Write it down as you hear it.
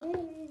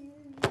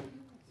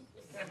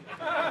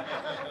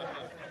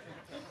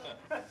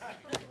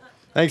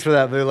Thanks for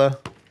that, Vula.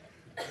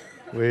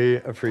 We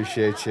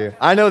appreciate you.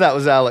 I know that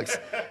was Alex,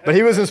 but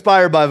he was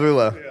inspired by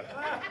Vula.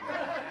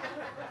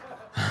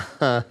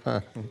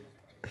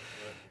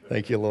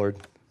 Thank you, Lord.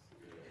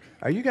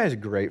 Are you guys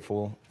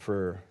grateful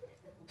for?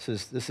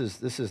 This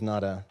is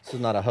not a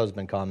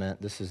husband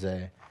comment. This is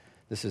a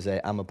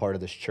I'm a part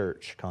of this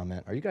church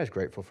comment. Are you guys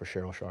grateful for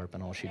Cheryl Sharp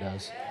and all she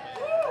does?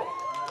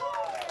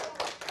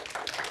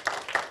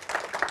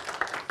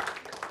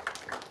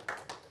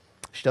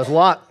 She does a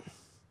lot.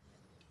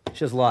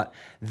 She does a lot.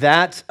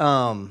 That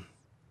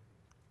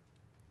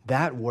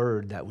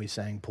word that we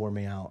sang, "Pour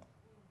me out,"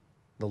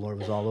 the Lord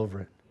was all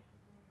over it.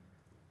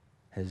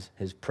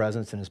 His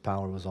presence and his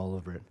power was all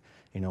over it.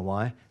 You know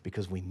why?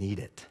 Because we need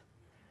it.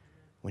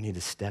 We need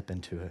to step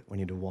into it. We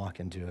need to walk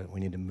into it. We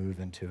need to move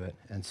into it.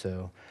 And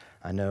so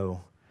I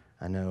know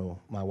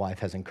my wife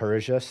has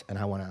encouraged us, and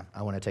I want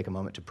to take a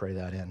moment to pray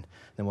that in.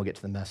 Then we'll get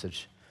to the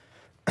message.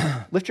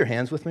 Lift your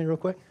hands with me real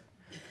quick,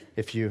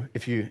 if you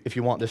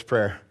want this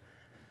prayer.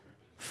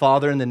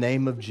 Father, in the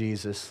name of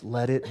Jesus,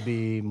 let it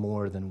be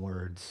more than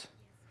words.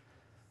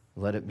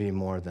 Let it be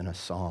more than a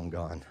song,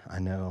 God. I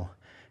know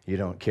you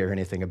don't care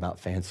anything about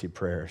fancy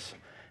prayers.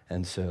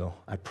 And so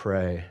I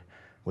pray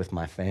with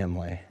my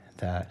family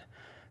that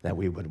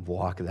we would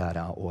walk that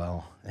out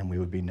well, and we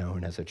would be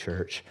known as a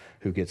church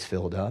who gets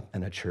filled up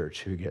and a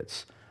church who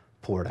gets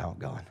poured out,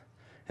 God.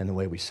 And the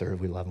way we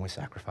serve, we love, and we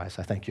sacrifice.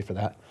 I thank you for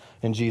that.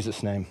 In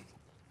Jesus' name,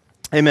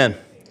 amen.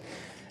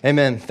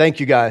 Amen. Thank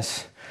you,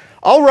 guys.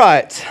 All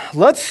right,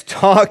 let's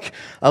talk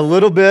a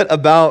little bit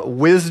about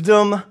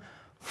wisdom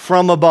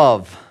from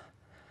above.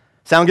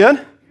 Sound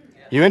good?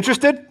 You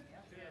interested?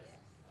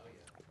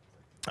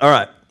 All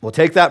right, we'll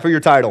take that for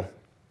your title.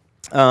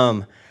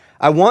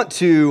 I want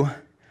to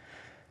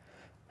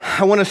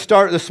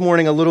start this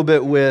morning a little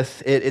bit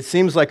with, it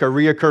seems like a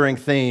reoccurring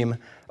theme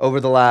over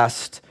the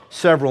last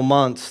several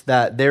months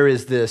that there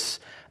is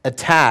this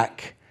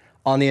attack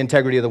on the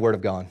integrity of the Word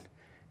of God.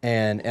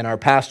 And our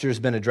pastor's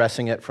been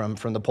addressing it from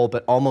the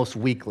pulpit almost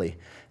weekly,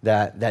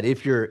 that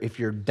if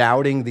you're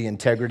doubting the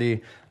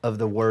integrity of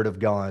the Word of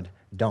God,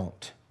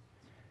 don't.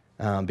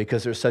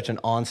 Because there's such an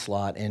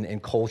onslaught in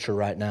culture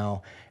right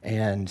now,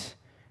 and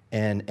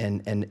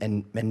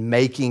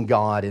making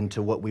God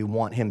into what we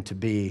want him to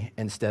be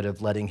instead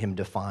of letting him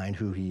define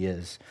who he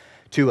is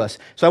to us.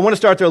 So I want to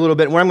start there a little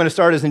bit. Where I'm going to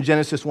start is in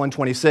Genesis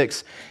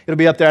 1:26. It'll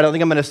be up there. I don't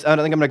think I'm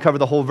going to cover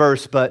the whole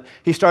verse, but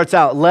he starts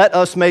out, "Let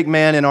us make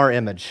man in our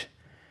image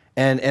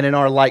and in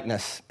our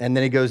likeness." And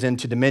then he goes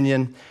into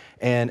dominion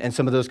and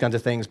some of those kinds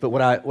of things. But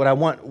what I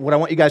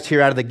want you guys to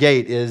hear out of the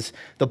gate is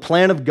the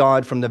plan of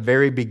God from the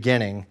very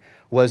beginning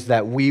was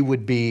that we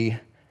would be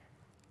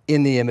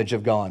in the image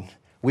of God.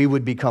 We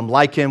would become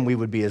like him. We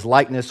would be his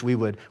likeness. We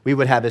would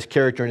have his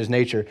character and his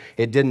nature.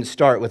 It didn't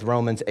start with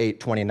Romans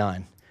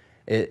 8:29.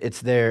 It's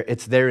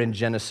there in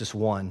Genesis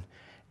 1.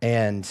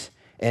 And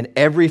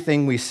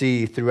everything we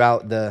see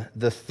throughout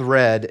the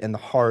thread and the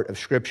heart of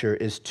Scripture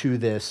is to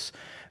this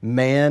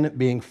man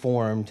being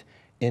formed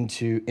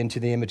into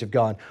the image of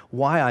God.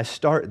 Why I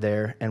start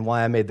there and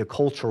why I made the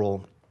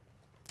cultural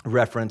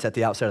reference at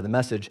the outset of the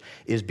message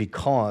is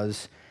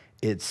because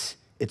it's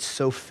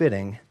so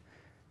fitting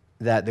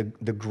that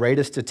the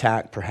greatest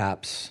attack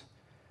perhaps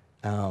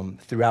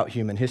throughout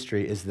human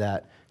history is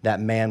that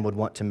man would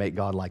want to make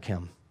God like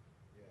him.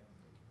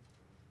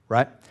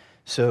 Right?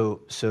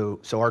 So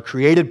our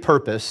created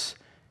purpose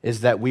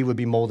is that we would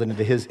be molded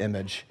into his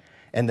image.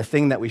 And the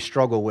thing that we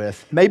struggle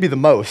with, maybe the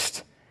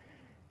most,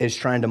 is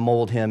trying to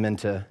mold him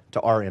into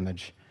our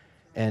image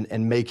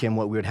and make him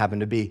what we would happen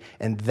to be.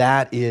 And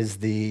that is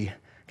I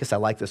guess I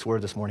like this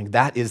word this morning,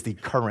 that is the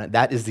current,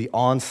 that is the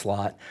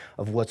onslaught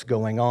of what's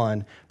going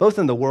on, both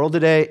in the world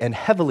today and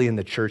heavily in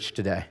the church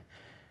today,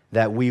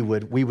 that we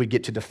would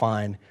get to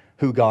define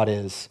who God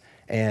is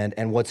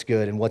and what's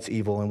good and what's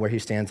evil and where he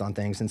stands on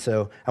things. And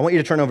so I want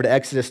you to turn over to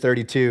Exodus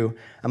 32.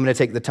 I'm going to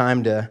take the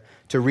time to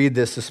read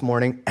this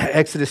morning.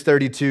 Exodus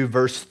 32,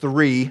 verse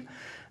 3,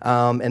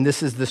 and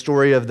this is the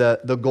story of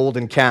the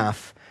golden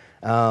calf.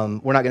 We're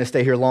not going to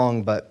stay here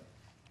long, but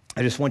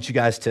I just want you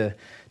guys to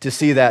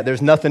see that.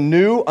 There's nothing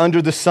new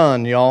under the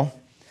sun, y'all.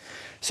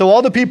 So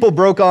all the people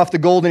broke off the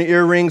golden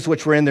earrings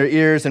which were in their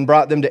ears and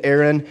brought them to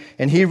Aaron,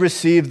 and he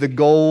received the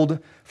gold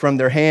from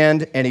their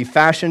hand, and he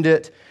fashioned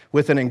it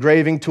with an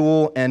engraving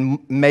tool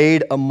and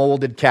made a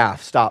molded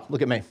calf. Stop,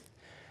 look at me.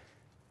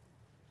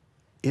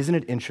 Isn't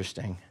it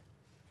interesting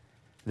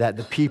that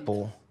the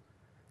people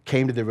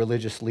came to the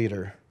religious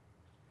leader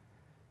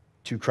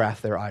to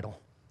craft their idol?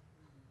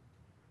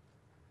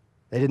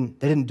 They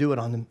didn't do it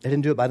on them. They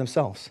didn't do it by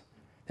themselves.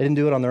 They didn't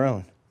do it on their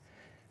own.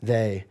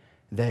 They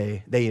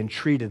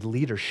entreated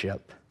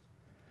leadership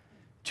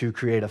to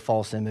create a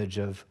false image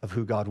of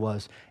who God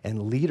was,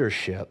 and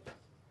leadership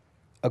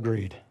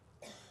agreed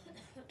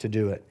to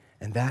do it,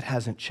 and that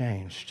hasn't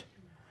changed.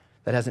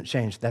 That hasn't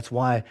changed. That's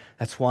why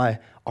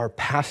our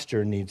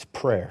pastor needs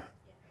prayer,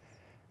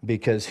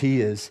 because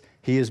he is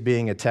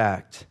being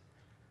attacked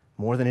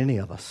more than any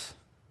of us,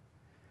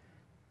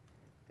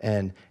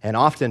 and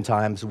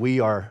oftentimes we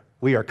are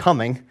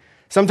coming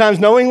Sometimes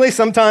knowingly,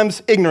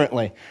 sometimes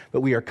ignorantly.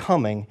 But we are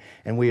coming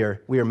and we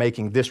are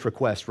making this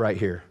request right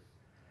here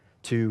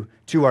to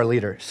our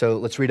leader. So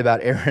let's read about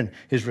Aaron,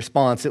 his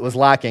response. It was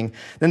lacking.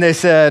 Then they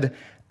said,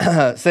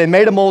 so they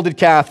made a molded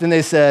calf. Then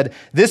they said,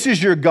 "This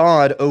is your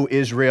God, O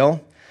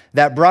Israel,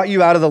 that brought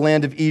you out of the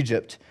land of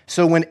Egypt."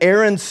 So when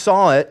Aaron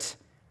saw it,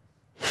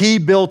 he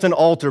built an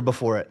altar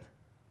before it.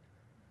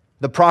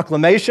 The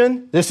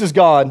proclamation, "This is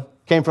God,"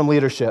 came from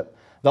leadership.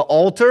 The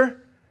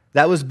altar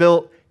that was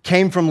built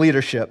came from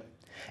leadership.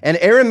 And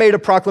Aaron made a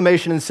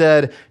proclamation and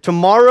said,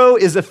 "Tomorrow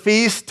is a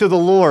feast to the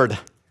Lord."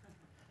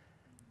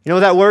 You know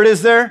what that word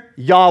is there?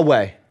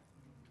 Yahweh.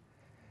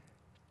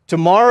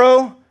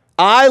 Tomorrow,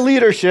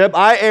 leadership,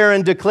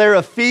 Aaron, declare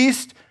a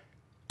feast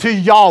to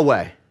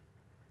Yahweh.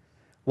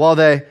 While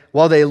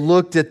they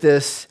looked at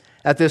this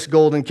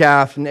golden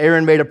calf, and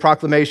Aaron made a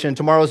proclamation,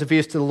 "Tomorrow is a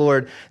feast to the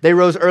Lord." They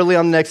rose early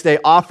on the next day,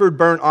 offered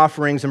burnt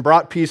offerings, and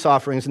brought peace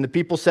offerings, and the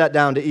people sat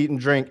down to eat and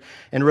drink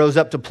and rose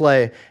up to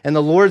play. And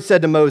the Lord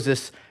said to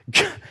Moses,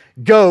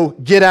 "Go,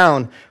 get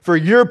down, for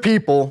your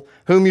people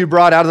whom you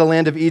brought out of the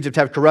land of Egypt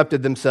have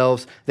corrupted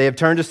themselves. They have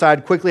turned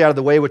aside quickly out of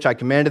the way which I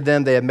commanded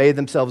them. They have made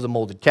themselves a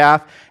molded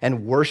calf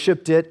and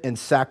worshipped it and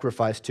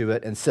sacrificed to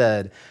it and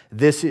said,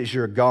 'This is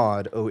your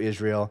God, O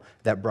Israel,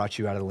 that brought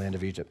you out of the land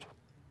of Egypt.'"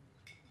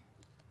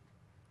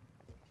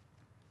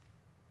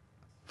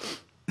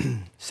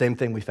 Same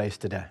thing we face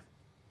today.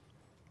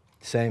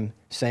 Same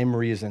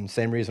reason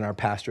our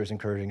pastor is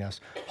encouraging us.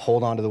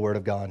 Hold on to the Word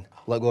of God.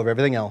 Let go of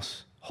everything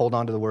else. Hold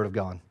on to the Word of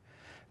God.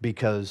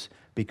 Because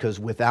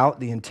without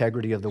the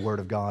integrity of the Word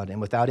of God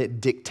and without it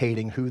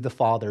dictating who the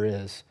Father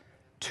is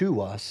to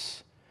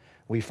us,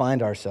 we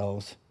find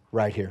ourselves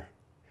right here,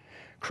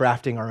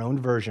 crafting our own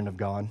version of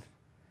God,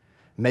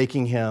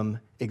 making him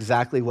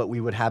exactly what we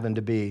would have him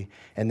to be,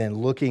 and then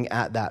looking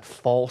at that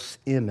false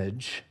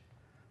image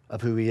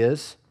of who he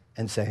is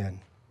and saying,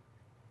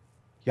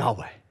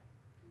 "Yahweh.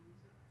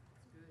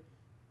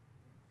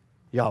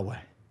 Yahweh."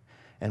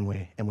 And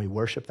we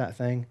worship that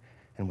thing,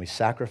 and we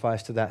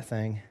sacrifice to that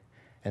thing,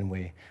 and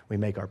we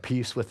make our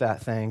peace with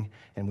that thing,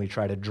 and we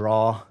try to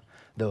draw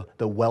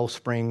the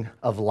wellspring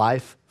of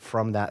life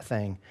from that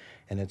thing,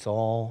 and it's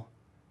all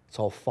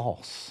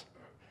false.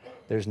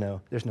 There's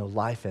no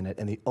life in it,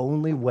 and the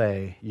only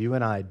way you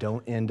and I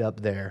don't end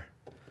up there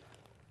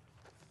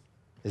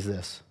is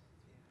this.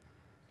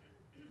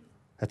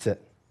 That's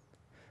it.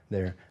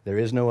 There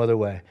is no other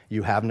way.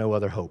 You have no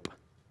other hope.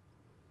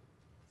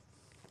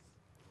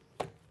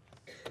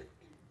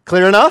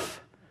 Clear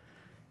enough?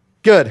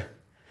 Good.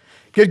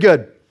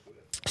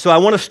 So I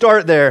want to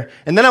start there,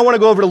 and then I want to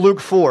go over to Luke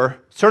 4.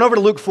 Turn over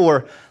to Luke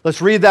 4.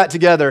 Let's read that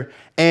together.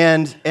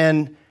 And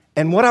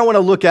what I want to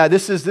look at,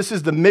 this is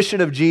the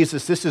mission of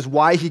Jesus. This is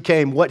why he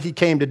came, what he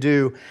came to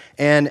do,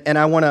 and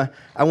I want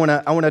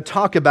to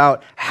talk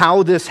about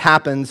how this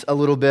happens a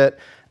little bit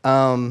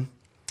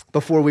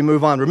before we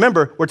move on.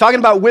 Remember, we're talking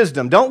about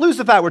wisdom. Don't lose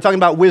the fact we're talking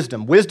about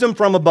wisdom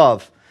from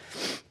above.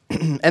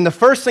 And the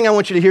first thing I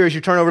want you to hear as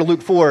you turn over to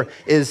Luke 4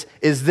 is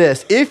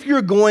this. If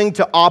you're going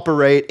to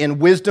operate in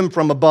wisdom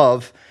from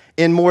above,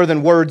 in more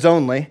than words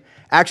only,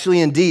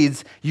 actually in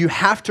deeds, you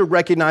have to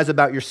recognize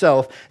about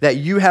yourself that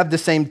you have the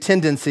same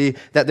tendency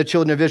that the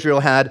children of Israel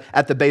had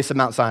at the base of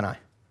Mount Sinai.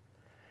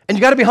 And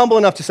you got to be humble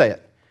enough to say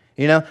it.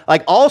 You know,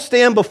 like I'll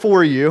stand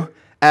before you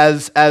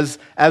as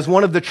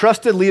one of the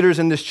trusted leaders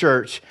in this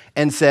church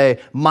and say,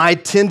 my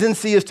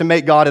tendency is to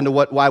make God into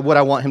what I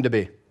want him to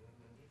be.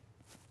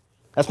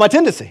 That's my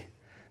tendency.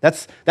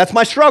 That's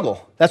my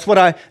struggle. That's what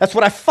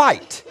I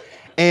fight.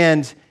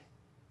 And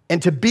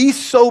to be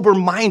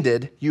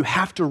sober-minded, you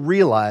have to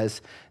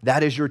realize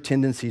that is your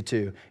tendency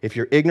too. If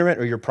you're ignorant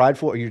or you're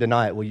prideful or you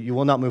deny it, well, you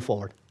will not move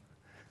forward.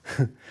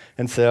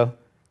 And so,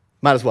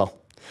 might as well.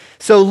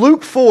 So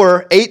Luke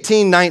 4,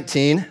 18,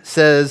 19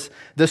 says,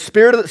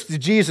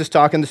 Jesus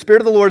talking, "The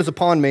Spirit of the Lord is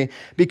upon me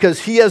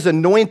because he has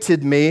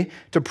anointed me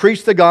to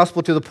preach the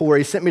gospel to the poor.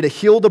 He sent me to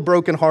heal the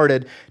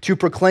brokenhearted, to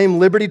proclaim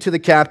liberty to the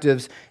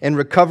captives and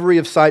recovery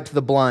of sight to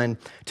the blind,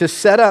 to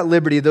set at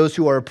liberty those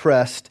who are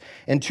oppressed,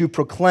 and to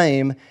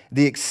proclaim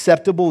the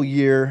acceptable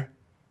year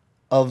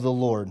of the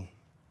Lord."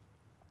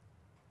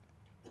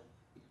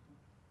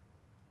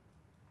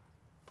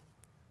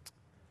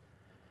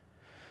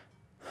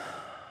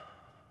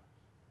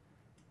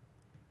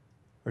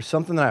 There's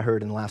something that I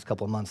heard in the last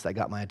couple of months that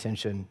got my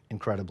attention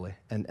incredibly,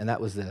 and that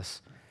was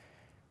this.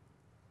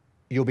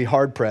 You'll be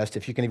hard-pressed,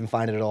 if you can even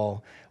find it at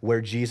all,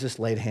 where Jesus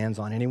laid hands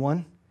on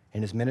anyone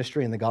in his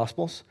ministry in the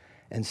Gospels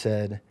and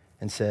said,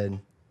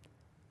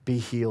 be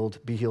healed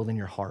in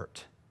your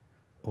heart,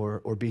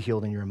 or be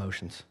healed in your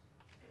emotions.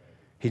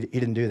 He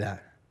didn't do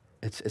that.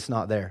 It's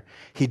not there.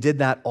 He did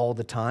that all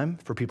the time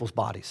for people's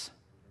bodies,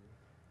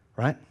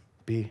 right?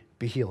 Be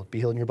healed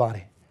in your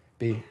body.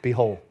 Be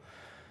whole.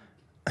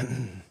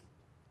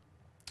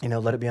 You know,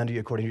 let it be unto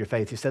you according to your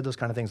faith. He said those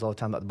kind of things all the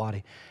time about the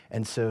body.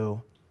 And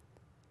so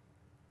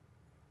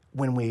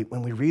when we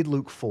read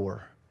Luke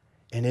 4,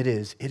 and it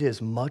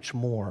is much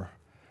more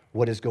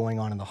what is going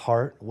on in the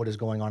heart, what is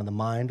going on in the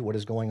mind, what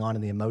is going on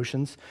in the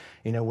emotions,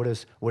 you know, what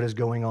is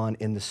going on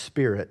in the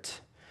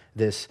spirit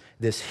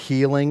this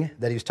healing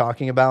that he's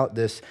talking about,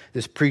 this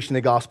preaching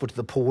the gospel to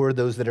the poor,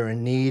 those that are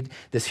in need,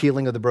 this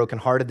healing of the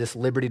brokenhearted, this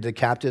liberty to the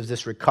captives,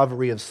 this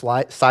recovery of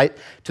sight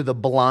to the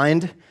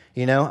blind.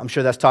 I'm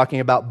sure that's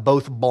talking about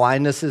both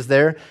blindnesses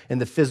there in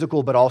the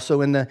physical, but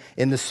also in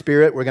the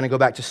spirit. We're going to go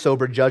back to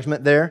sober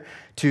judgment there,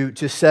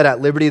 to set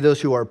at liberty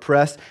those who are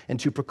oppressed, and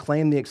to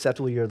proclaim the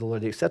acceptable year of the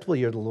Lord. The acceptable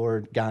year of the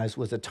Lord, guys,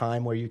 was a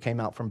time where you came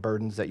out from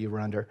burdens that you were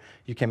under.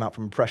 You came out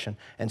from oppression.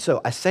 And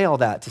so I say all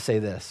that to say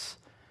this.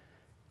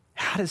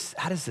 How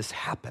does this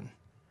happen?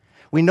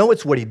 We know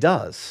it's what he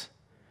does,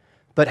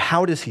 but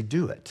how does he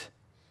do it?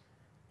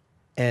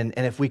 And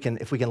if we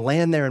can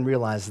land there and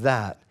realize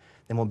that,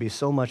 then we'll be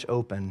so much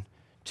open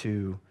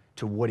to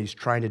what he's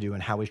trying to do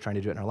and how he's trying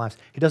to do it in our lives.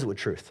 He does it with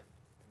truth.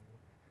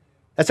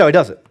 That's how he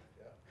does it.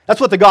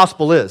 That's what the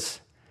gospel is.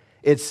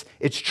 It's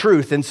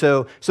truth. And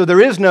so there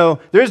is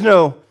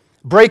no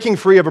breaking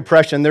free of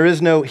oppression. There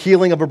is no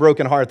healing of a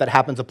broken heart that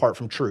happens apart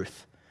from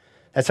truth.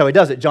 That's how he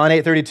does it. John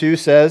 8:32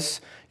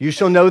 says, "You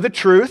shall know the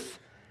truth,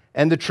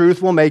 and the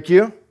truth will make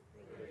you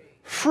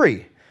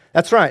free."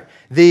 That's right.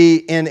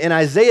 In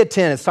Isaiah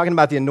 10, it's talking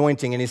about the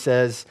anointing, and he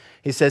says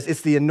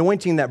it's the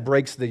anointing that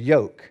breaks the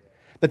yoke.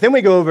 But then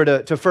we go over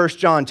to 1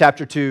 John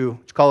chapter 2,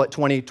 call it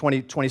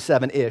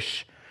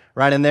 27-ish,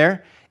 right in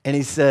there, and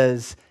he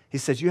says,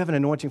 you have an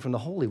anointing from the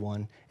Holy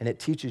One, and it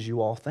teaches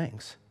you all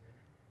things.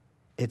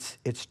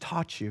 It's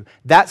taught you.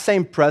 That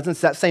same presence,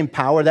 that same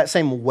power, that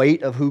same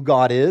weight of who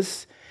God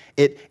is,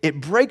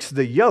 it breaks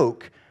the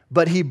yoke,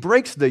 but he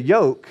breaks the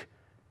yoke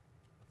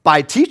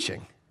by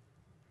teaching.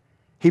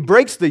 He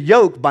breaks the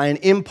yoke by an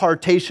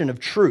impartation of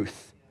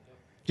truth.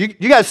 You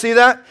guys see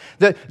that?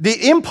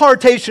 The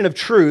impartation of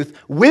truth,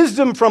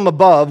 wisdom from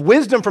above,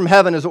 wisdom from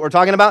heaven is what we're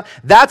talking about.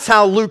 That's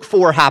how Luke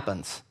 4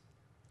 happens.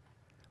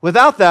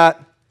 Without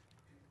that,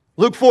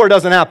 Luke 4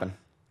 doesn't happen.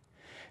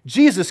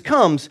 Jesus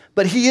comes,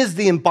 but he is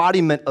the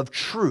embodiment of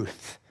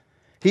truth.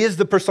 He is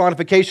the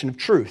personification of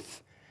truth.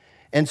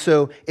 And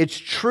so it's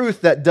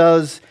truth that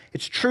does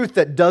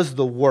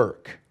the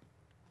work.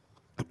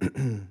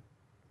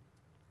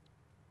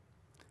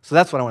 So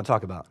that's what I want to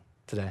talk about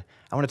today.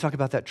 I want to talk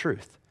about that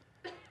truth.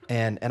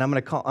 And I'm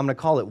going to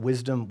call it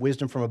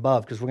wisdom from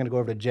above, because we're going to go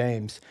over to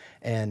James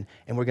and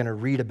we're going to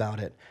read about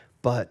it.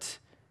 But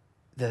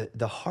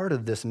the heart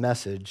of this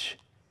message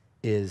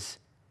is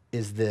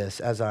this.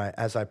 As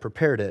I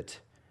prepared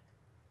it,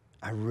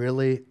 I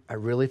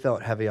really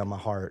felt heavy on my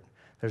heart.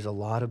 There's a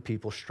lot of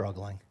people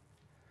struggling.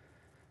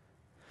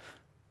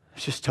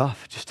 It's just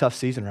tough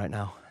season right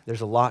now.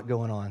 There's a lot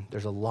going on.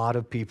 There's a lot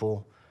of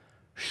people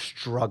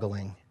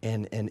struggling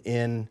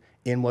in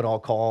what I'll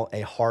call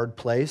a hard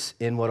place,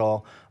 in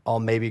what I'll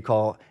maybe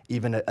call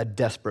even a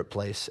desperate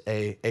place,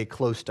 a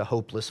close to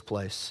hopeless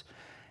place.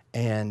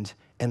 And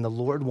the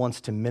Lord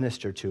wants to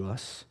minister to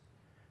us,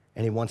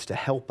 and he wants to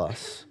help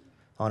us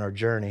on our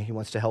journey. He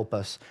wants to help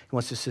us. He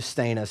wants to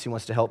sustain us. He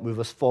wants to help move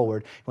us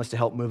forward. He wants to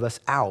help move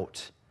us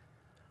out.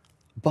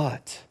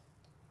 But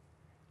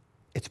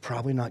it's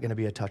probably not going to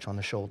be a touch on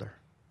the shoulder.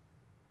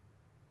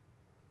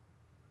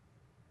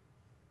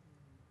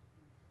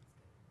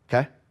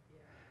 Okay?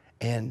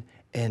 And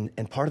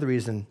part of the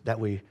reason that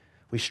we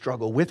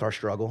struggle with our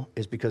struggle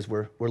is because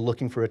we're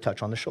looking for a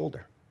touch on the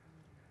shoulder.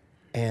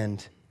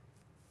 And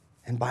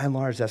by and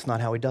large, that's not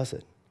how he does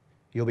it.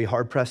 You'll be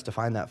hard-pressed to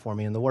find that for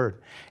me in the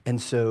Word.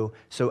 And so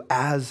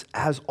as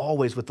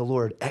always with the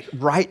Lord,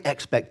 right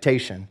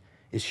expectation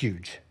is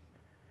huge.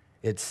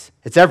 It's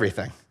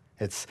everything.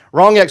 It's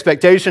wrong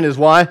expectation is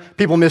why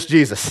people miss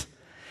Jesus.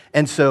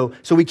 And so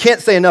we can't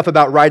say enough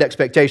about right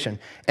expectation.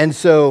 And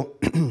so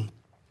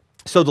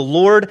the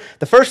Lord,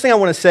 the first thing I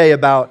want to say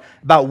about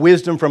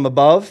wisdom from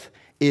above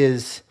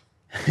is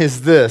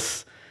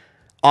this.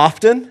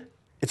 Often,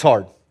 it's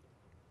hard.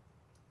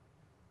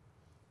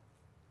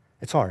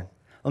 It's hard.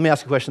 Let me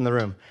ask a question in the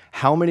room.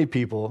 How many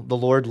people, the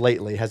Lord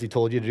lately, has he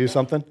told you to do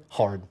something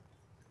hard?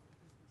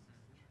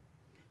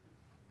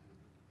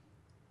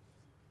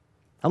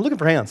 I'm looking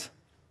for hands.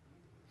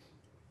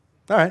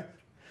 All right,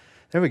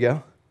 there we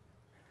go.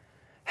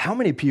 How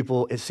many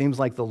people, it seems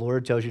like the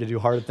Lord tells you to do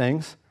hard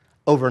things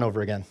over and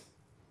over again?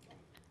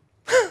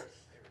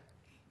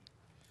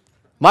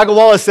 Michael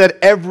Wallace said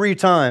every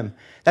time.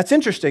 That's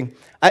interesting.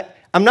 I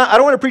don't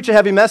want to preach a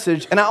heavy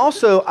message, and I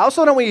also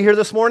don't want you to hear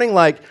this morning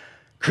like,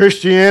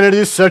 Christianity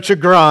is such a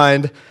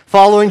grind.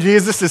 Following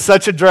Jesus is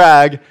such a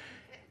drag.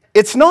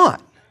 It's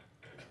not.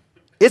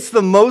 It's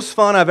the most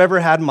fun I've ever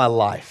had in my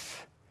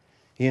life.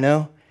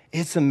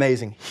 It's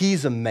amazing.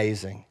 He's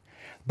amazing.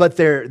 But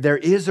there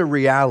is a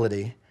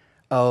reality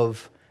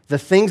of the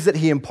things that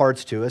he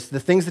imparts to us, the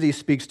things that he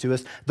speaks to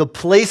us, the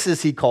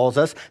places he calls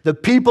us, the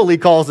people he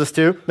calls us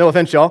to, no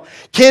offense, y'all,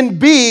 can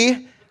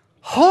be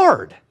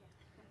hard.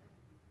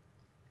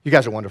 You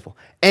guys are wonderful.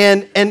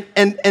 And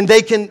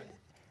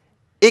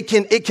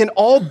it can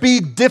all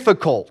be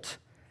difficult.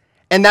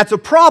 And that's a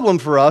problem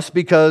for us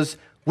because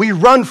we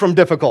run from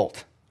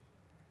difficult.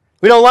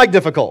 We don't like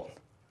difficult.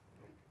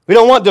 We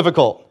don't want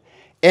difficult.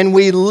 And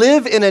we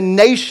live in a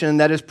nation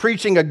that is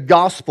preaching a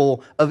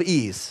gospel of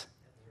ease.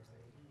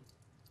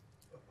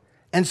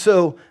 And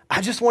so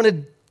I just want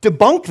to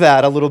debunk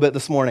that a little bit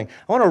this morning.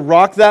 I want to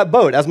rock that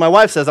boat. As my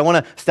wife says, I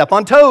want to step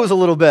on toes a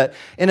little bit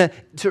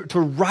to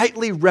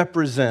rightly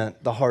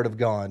represent the heart of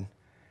God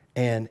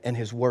and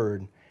his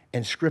word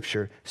and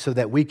scripture so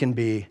that we can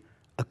be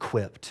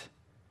equipped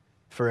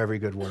for every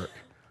good work,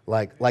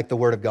 like the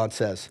word of God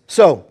says.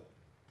 So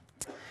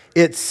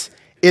it's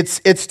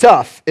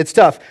tough. It's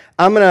tough.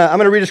 I'm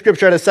gonna read a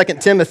scripture out of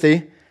 2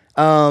 Timothy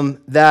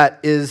that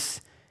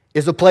is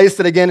a place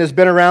that, again, has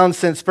been around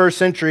since first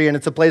century, and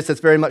it's a place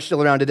that's very much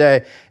still around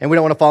today, and we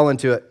don't want to fall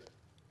into it.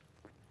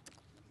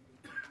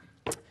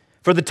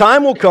 For the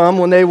time will come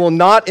when they will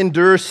not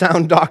endure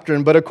sound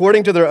doctrine, but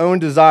according to their own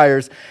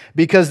desires,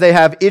 because they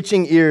have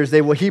itching ears,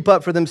 they will heap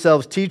up for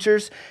themselves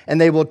teachers, and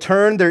they will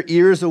turn their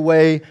ears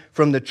away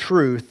from the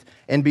truth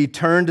and be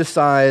turned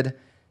aside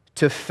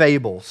to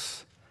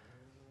fables.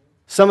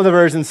 Some of the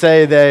versions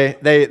say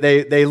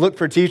they look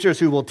for teachers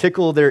who will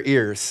tickle their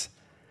ears.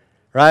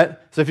 Right?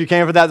 So if you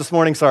came for that this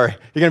morning, sorry.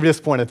 You're going to be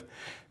disappointed.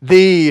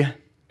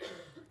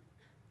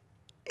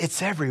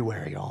 It's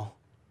everywhere, y'all.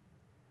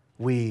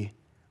 We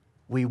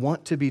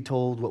want to be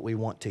told what we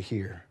want to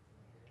hear.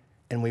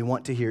 And we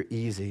want to hear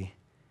easy.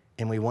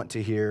 And we want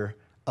to hear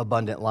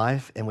abundant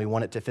life. And we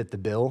want it to fit the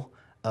bill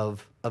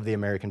of the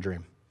American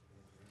dream.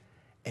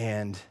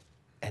 And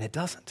it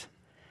doesn't.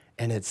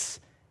 And it's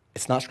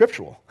not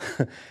scriptural.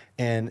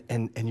 and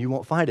you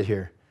won't find it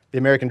here. The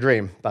American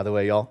dream, by the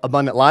way, y'all.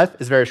 Abundant life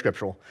is very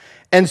scriptural.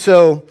 And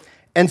so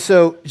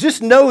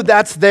just know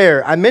that's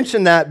there. I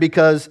mention that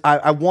because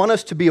I want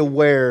us to be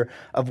aware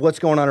of what's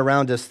going on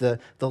around us. The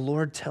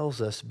Lord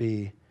tells us,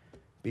 be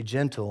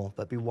gentle,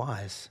 but be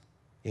wise.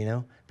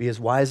 Be as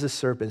wise as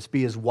serpents.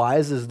 Be as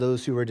wise as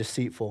those who are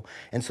deceitful.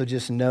 And so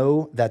just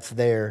know that's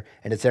there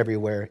and it's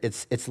everywhere.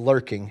 It's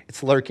lurking.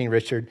 It's lurking,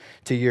 Richard,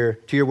 to your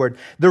word.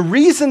 The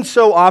reason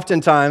so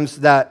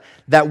oftentimes that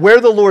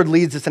where the Lord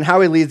leads us and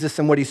how he leads us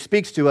and what he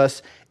speaks to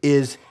us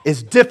is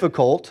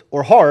difficult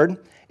or hard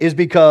is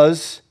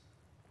because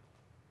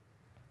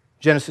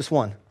Genesis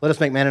 1, let us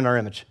make man in our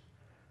image.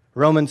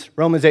 Romans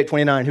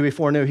 8:29, who he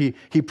foreknew,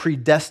 he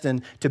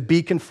predestined to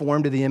be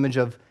conformed to the image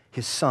of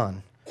his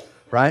Son,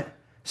 right?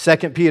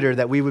 2 Peter,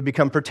 that we would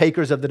become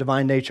partakers of the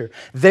divine nature.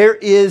 There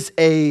is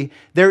an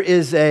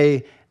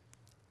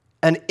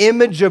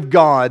image of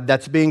God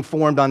that's being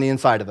formed on the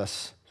inside of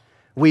us.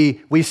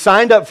 We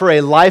signed up for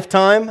a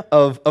lifetime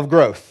of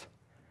growth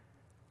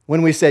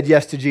when we said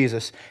yes to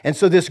Jesus. And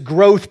so this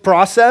growth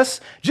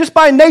process, just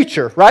by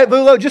nature, right,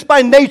 Bulo? Just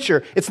by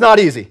nature, it's not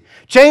easy.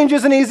 Change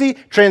isn't easy.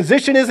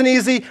 Transition isn't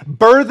easy.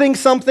 Birthing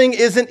something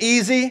isn't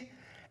easy.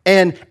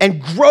 And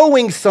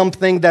growing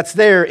something that's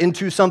there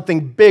into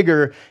something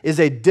bigger is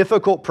a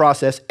difficult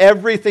process.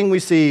 Everything we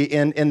see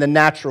in the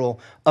natural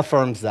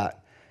affirms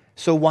that.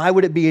 So why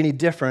would it be any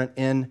different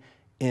in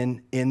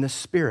the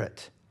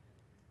spirit?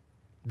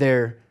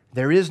 There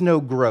is no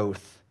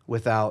growth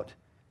without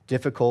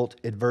difficult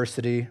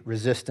adversity,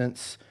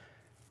 resistance,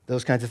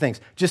 those kinds of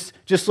things. Just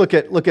look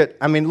at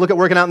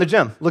working out in the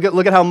gym. Look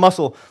at how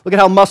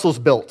muscle's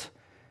built.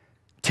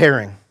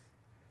 Tearing,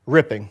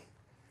 ripping,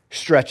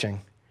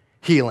 stretching,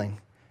 healing,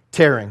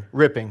 tearing,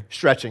 ripping,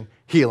 stretching,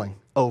 healing,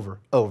 over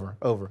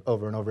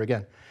and over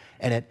again.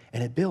 And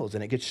it builds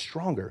and it gets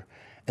stronger.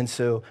 And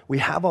so we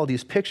have all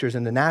these pictures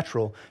in the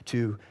natural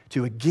to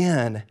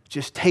again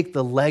just take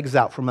the legs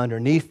out from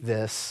underneath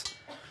this.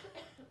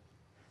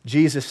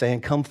 Jesus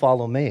saying, come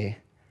follow me,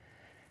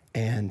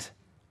 and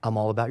I'm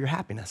all about your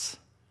happiness.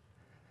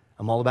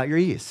 I'm all about your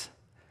ease.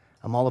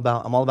 I'm all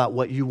about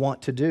what you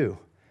want to do.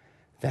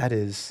 That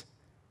is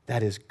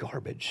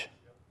garbage.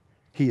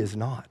 He is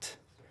not.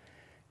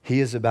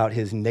 He is about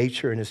his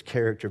nature and his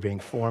character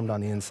being formed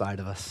on the inside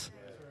of us.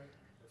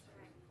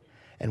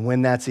 And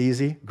when that's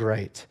easy,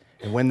 great.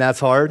 And when that's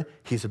hard,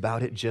 he's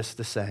about it just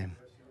the same.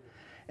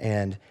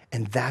 And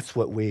that's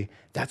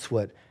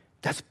part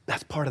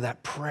of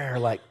that prayer,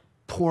 like,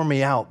 pour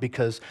me out,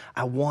 because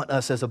I want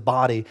us as a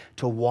body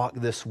to walk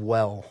this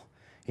well,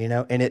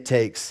 and it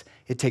takes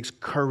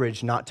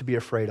courage not to be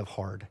afraid of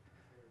hard.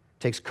 It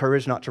takes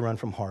courage not to run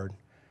from hard,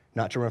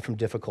 not to run from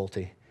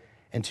difficulty,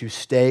 and to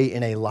stay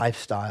in a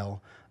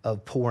lifestyle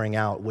of pouring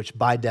out, which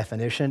by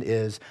definition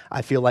is,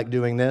 I feel like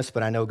doing this,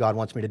 but I know God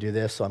wants me to do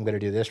this, so I'm going to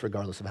do this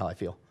regardless of how I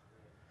feel.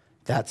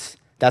 That's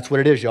what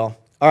it is, y'all.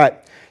 All right,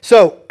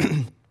 so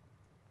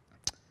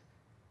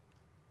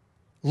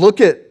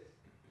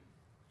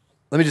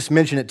let me just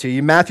mention it to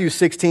you. Matthew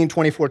 16,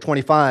 24,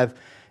 25,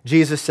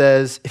 Jesus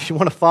says, if you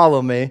want to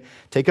follow me,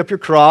 take up your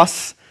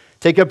cross,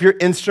 take up your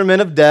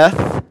instrument of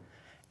death,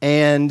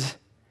 and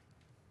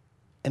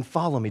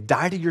follow me.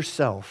 Die to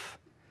yourself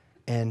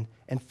and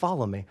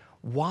follow me.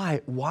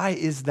 Why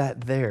is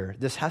that there?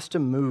 This has to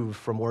move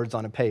from words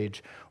on a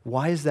page.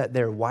 Why is that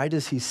there? Why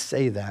does he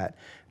say that?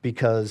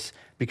 Because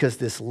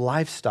this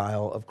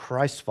lifestyle of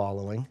Christ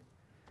following,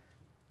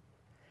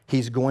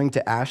 he's going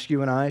to ask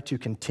you and I to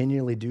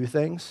continually do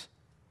things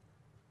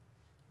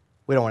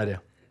we don't want to do.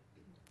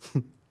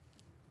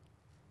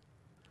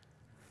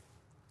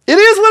 It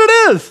is what it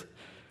is.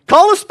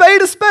 Call a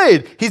spade a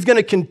spade. He's going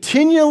to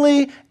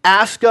continually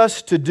ask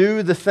us to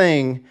do the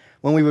thing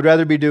when we would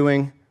rather be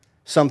doing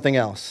something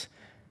else.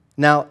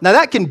 Now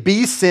that can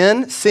be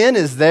sin. Sin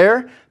is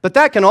there, but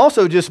that can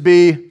also just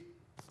be,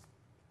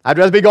 I'd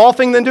rather be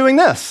golfing than doing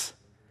this,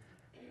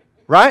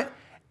 right?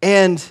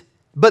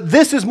 But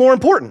this is more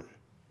important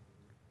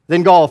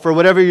than golf or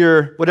whatever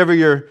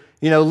your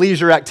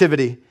leisure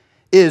activity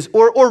is,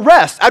 or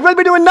rest. I'd rather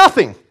be doing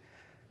nothing.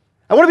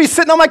 I want to be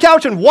sitting on my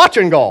couch and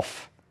watching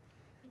golf.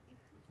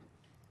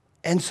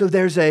 And so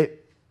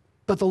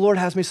but the Lord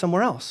has me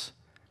somewhere else.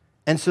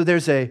 And so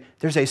there's a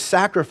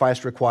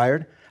sacrifice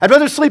required. I'd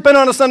rather sleep in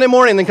on a Sunday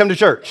morning than come to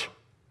church.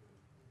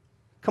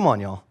 Come on,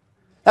 y'all.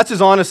 That's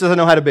as honest as I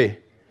know how to be.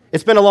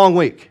 It's been a long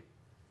week.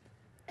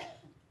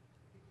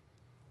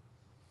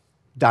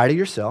 Die to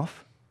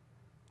yourself.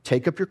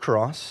 Take up your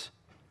cross.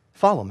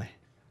 Follow me.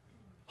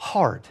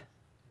 Hard.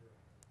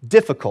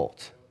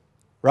 Difficult.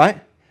 Right?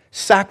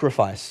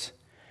 Sacrifice.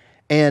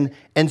 And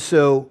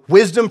so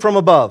wisdom from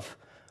above.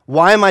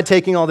 Why am I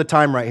taking all the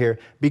time right here?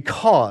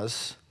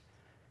 Because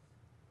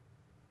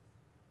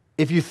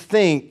if you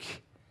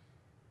think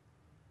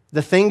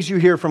the things you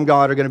hear from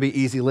God are going to be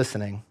easy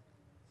listening,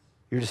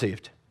 you're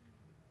deceived.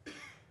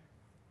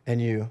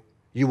 And you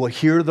will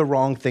hear the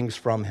wrong things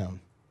from him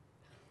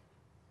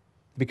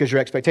because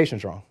your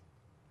expectation's wrong.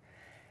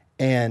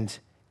 And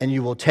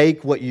you will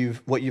take what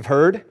you've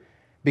heard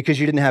because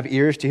you didn't have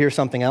ears to hear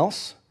something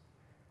else,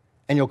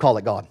 and you'll call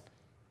it God.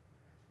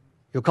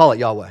 You'll call it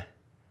Yahweh.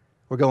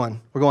 We're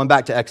going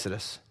back to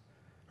Exodus,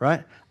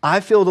 right? I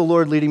feel the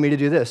Lord leading me to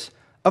do this.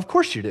 Of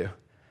course you do,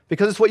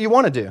 because it's what you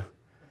want to do.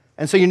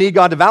 And so you need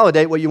God to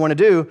validate what you want to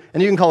do,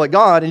 and you can call it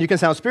God, and you can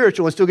sound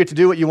spiritual and still get to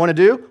do what you want to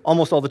do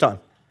almost all the time.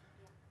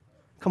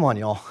 Come on,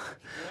 y'all.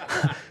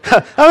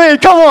 I mean,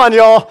 come on,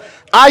 y'all.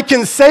 I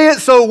can say it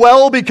so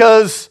well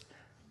because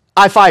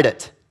I fight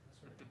it.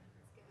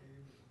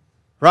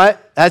 Right?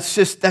 That's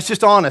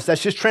just honest.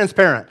 That's just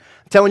transparent.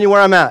 I'm telling you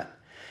where I'm at.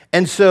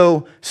 And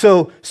so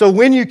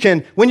when you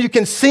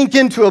can sink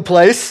into a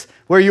place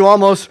where you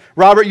almost,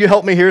 Robert, you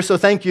helped me here, so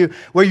thank you,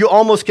 where you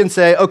almost can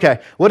say, okay,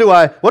 what do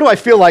I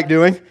feel like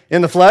doing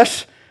in the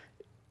flesh?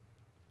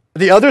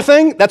 The other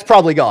thing, that's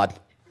probably God.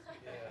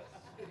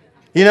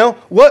 You know,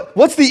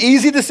 what's the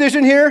easy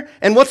decision here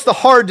and what's the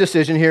hard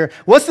decision here?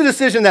 What's the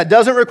decision that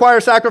doesn't require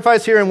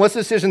sacrifice here and what's the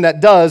decision that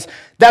does?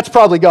 That's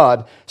probably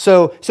God.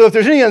 So if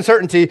there's any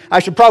uncertainty, I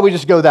should probably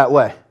just go that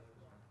way.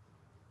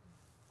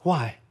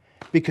 Why?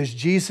 Because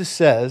Jesus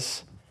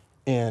says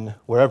in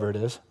wherever it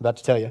is, I'm about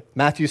to tell you,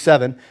 Matthew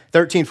 7,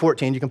 13,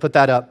 14, you can put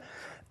that up.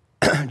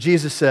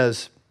 Jesus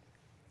says,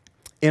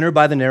 enter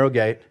by the narrow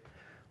gate.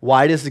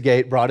 Wide is the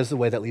gate, broad is the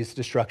way that leads to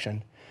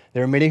destruction.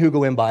 There are many who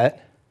go in by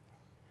it.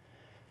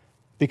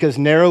 Because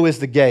narrow is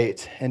the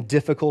gate and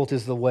difficult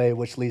is the way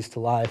which leads to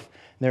life.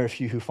 And there are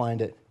few who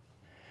find it.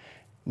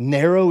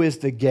 Narrow is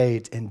the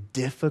gate and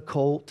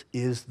difficult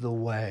is the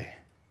way.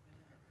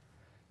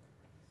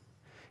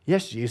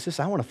 Yes, Jesus,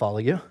 I want to follow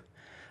you.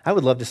 I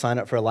would love to sign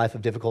up for a life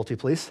of difficulty,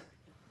 please.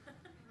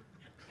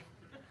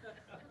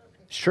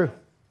 It's true.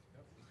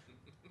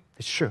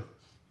 It's true.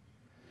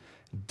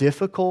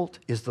 Difficult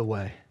is the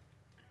way.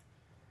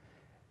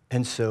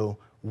 And so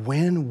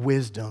when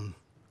wisdom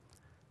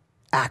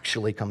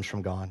actually comes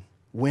from God,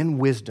 when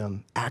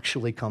wisdom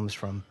actually comes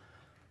from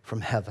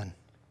heaven,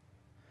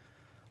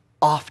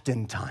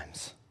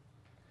 oftentimes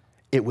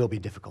it will be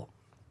difficult.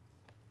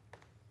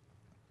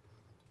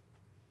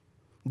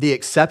 The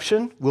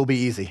exception will be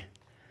easy.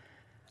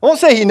 I won't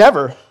say he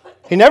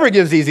never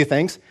gives easy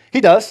things.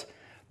 He does,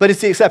 but it's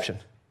the exception.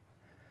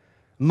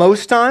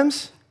 Most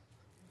times,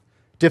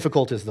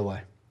 difficult is the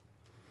way.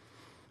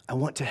 I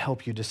want to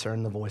help you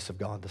discern the voice of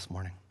God this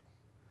morning,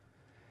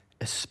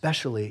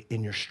 especially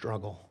in your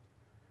struggle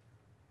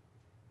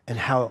and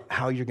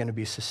how you're going to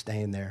be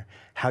sustained there,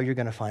 how you're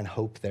going to find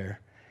hope there,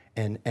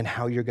 and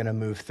how you're going to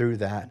move through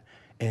that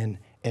and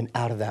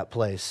out of that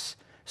place.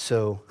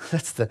 So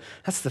that's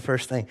the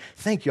first thing.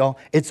 Think, y'all.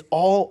 It's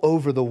all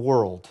over the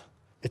world.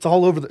 It's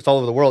all over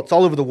the world. It's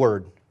all over the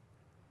Word.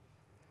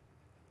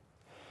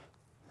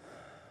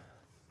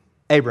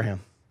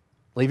 Abraham,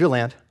 leave your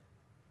land,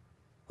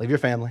 leave your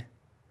family,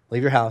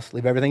 leave your house,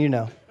 leave everything you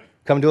know.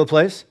 Come to a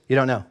place you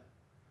don't know.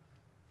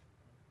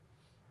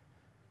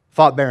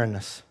 Fought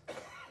barrenness.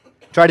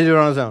 Tried to do it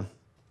on his own.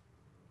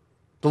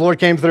 The Lord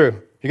came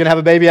through. You're going to have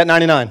a baby at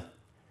 99.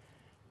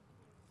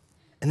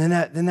 And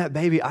then that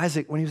baby,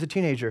 Isaac, when he was a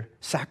teenager,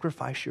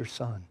 sacrifice your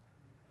son.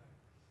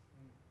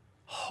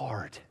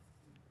 Hard.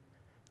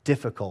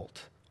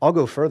 Difficult. I'll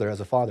go further as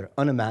a father.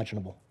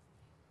 Unimaginable.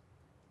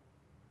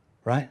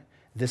 Right?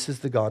 This is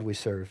the God we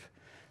serve.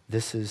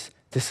 This is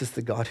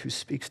the God who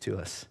speaks to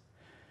us.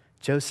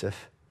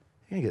 Joseph,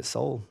 you're going to get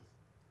sold.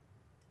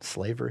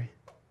 Slavery.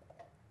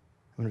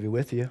 I'm going to be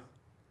with you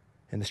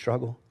in the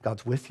struggle.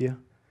 God's with you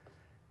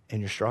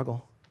in your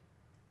struggle.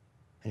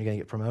 And you're going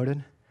to get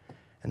promoted.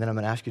 And then I'm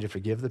going to ask you to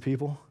forgive the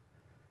people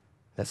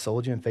that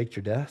sold you and faked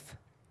your death.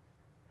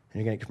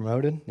 And you're going to get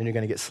promoted. Then you're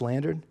going to get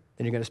slandered.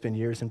 Then you're going to spend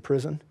years in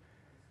prison.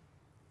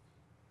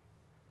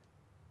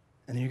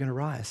 And then you're going to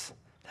rise.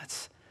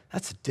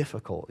 That's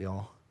difficult,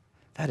 y'all.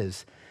 That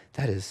is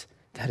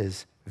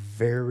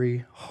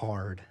very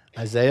hard.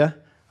 Isaiah,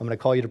 I'm going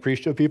to call you to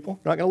preach to a people.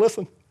 You're not going to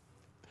listen.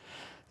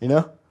 You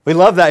know? We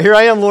love that. Here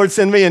I am, Lord,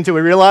 send me, until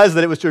we realized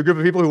that it was to a group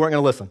of people who weren't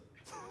going to listen.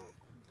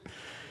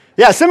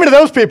 Yeah, send me to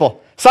those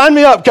people. Sign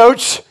me up,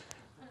 coach.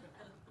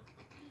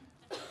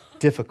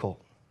 Difficult.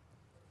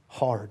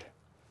 Hard.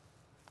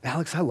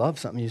 Alex, I love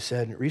something you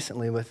said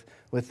recently with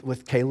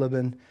Caleb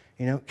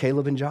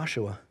and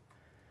Joshua.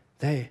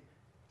 They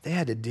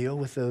had to deal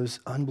with those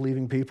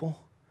unbelieving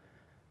people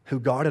who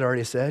God had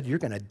already said, you're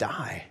going to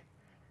die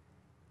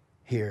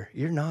here.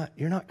 You're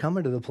not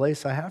coming to the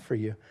place I have for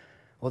you.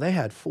 Well, they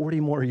had 40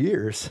 more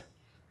years.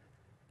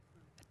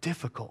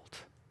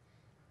 Difficult.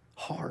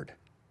 Hard.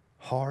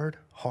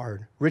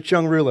 Rich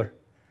young ruler.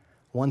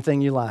 One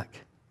thing you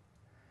lack.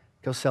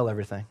 Go sell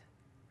everything.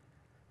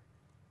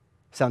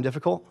 Sound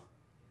difficult?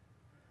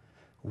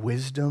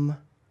 Wisdom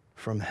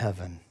from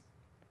heaven.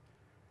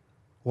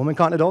 Woman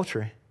caught in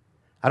adultery.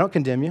 I don't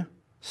condemn you.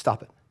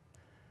 Stop it.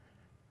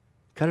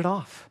 Cut it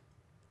off.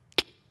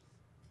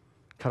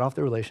 Cut off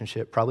the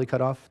relationship. Probably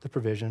cut off the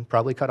provision.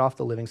 Probably cut off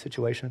the living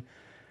situation.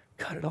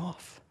 Cut it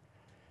off.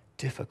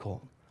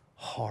 Difficult.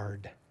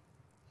 Hard.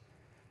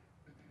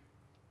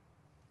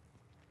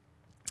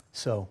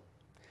 So,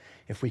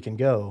 if we can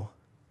go,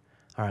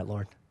 all right,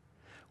 Lord,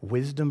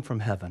 wisdom from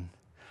heaven,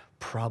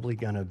 probably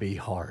going to be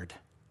hard.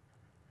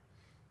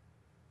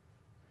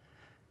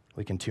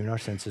 We can tune our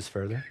senses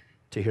further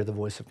to hear the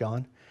voice of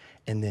God.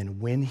 And then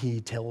when he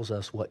tells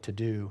us what to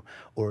do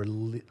or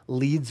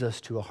leads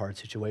us to a hard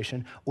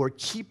situation or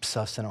keeps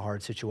us in a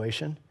hard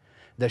situation,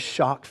 the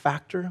shock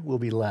factor will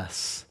be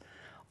less.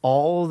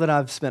 All that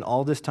I've spent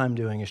all this time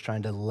doing is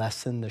trying to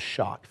lessen the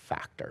shock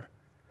factor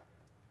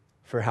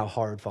for how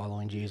hard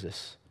following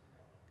Jesus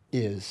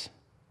is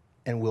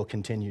and will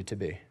continue to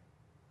be.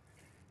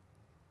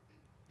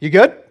 You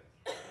good?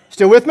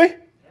 Still with me?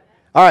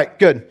 All right,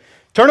 good.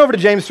 Turn over to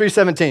James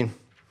 3:17.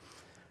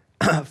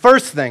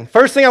 First thing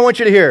I want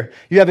you to hear,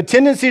 you have a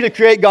tendency to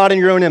create God in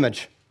your own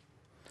image.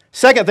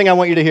 Second thing I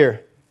want you to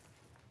hear,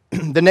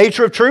 the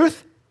nature of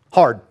truth,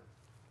 hard,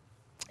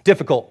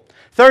 difficult.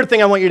 Third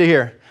thing I want you to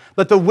hear,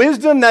 but the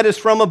wisdom that is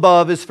from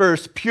above is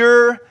first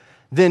pure,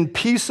 then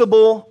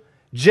peaceable,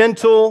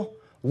 gentle,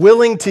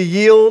 willing to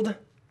yield,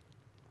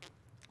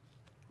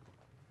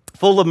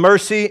 full of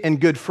mercy and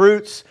good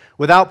fruits,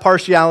 without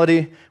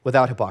partiality,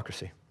 without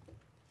hypocrisy.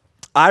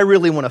 I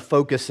really want to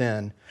focus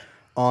in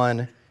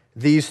on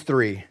these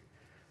three.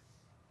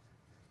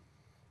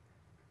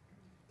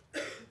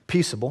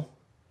 Peaceable.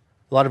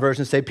 A lot of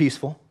versions say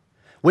peaceful.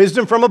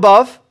 Wisdom from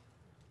above,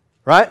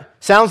 right?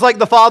 Sounds like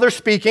the Father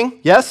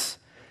speaking, yes?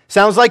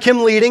 Sounds like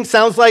him leading.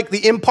 Sounds like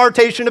the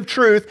impartation of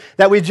truth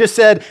that we just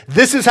said,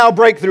 this is how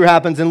breakthrough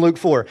happens in Luke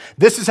 4.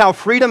 This is how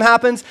freedom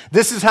happens.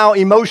 This is how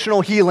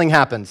emotional healing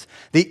happens.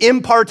 The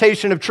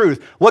impartation of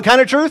truth. What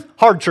kind of truth?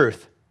 Hard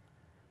truth.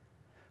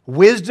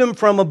 Wisdom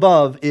from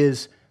above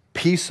is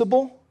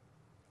peaceable,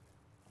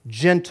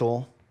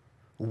 gentle,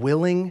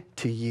 willing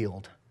to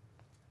yield.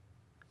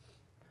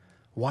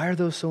 Why are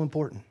those so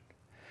important?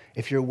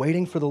 If you're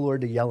waiting for the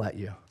Lord to yell at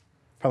you,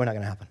 probably not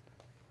going to happen.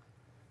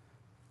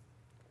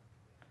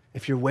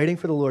 If you're waiting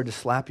for the Lord to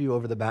slap you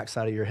over the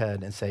backside of your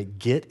head and say,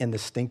 get in the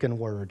stinking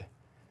word,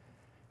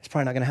 it's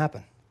probably not going to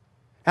happen.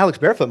 Alex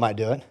Barefoot might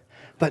do it,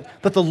 but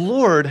the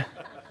Lord,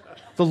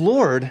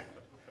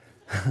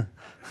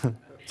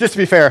 just to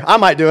be fair, I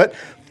might do it.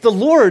 The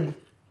Lord,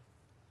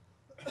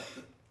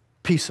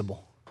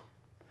 peaceable.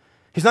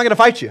 He's not going to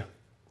fight you.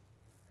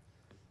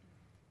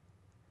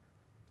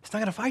 He's not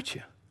going to fight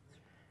you.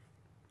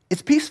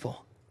 It's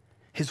peaceful.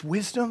 His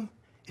wisdom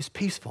is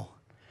peaceful.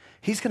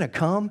 He's going to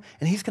come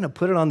and he's going to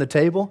put it on the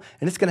table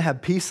and it's going to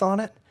have peace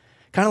on it.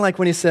 Kind of like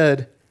when he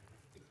said,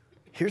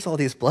 here's all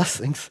these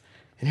blessings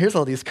and here's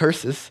all these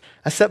curses.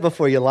 I set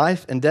before you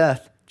life and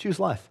death. Choose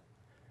life.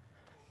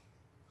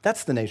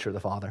 That's the nature of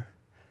the Father.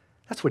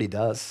 That's what he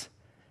does.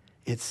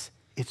 It's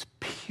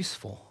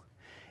peaceful.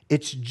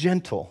 It's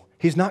gentle.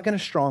 He's not going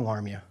to strong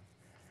arm you.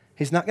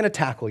 He's not going to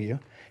tackle you.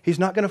 He's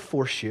not going to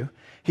force you.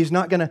 He's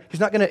not going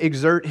to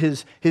exert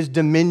his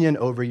dominion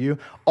over you.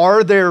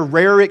 Are there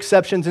rare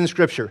exceptions in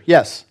Scripture?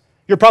 Yes.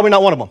 You're probably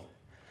not one of them.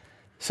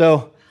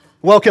 So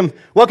welcome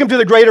to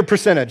the greater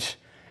percentage,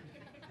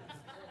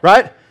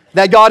 right?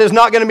 That God is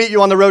not going to meet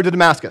you on the road to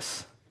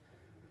Damascus.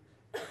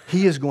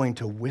 He is going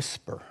to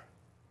whisper,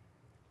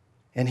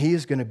 and he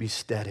is going to be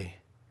steady.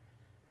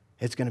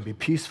 It's going to be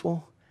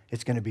peaceful.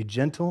 It's going to be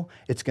gentle.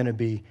 It's going to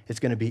be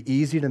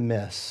easy to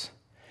miss.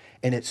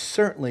 And it's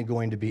certainly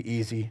going to be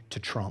easy to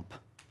trump.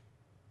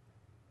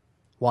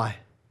 Why?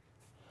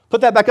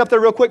 Put that back up there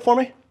real quick for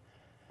me.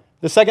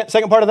 The second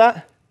part of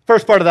that.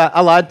 First part of that,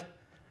 I lied.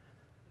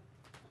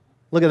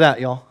 Look at that,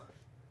 y'all.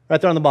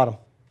 Right there on the bottom.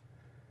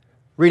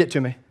 Read it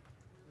to me.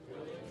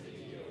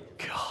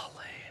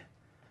 Golly.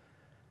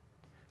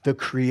 The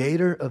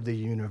creator of the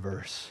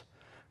universe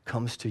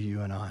comes to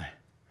you and I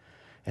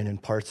and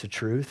imparts the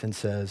truth and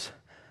says,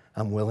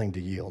 I'm willing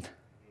to yield.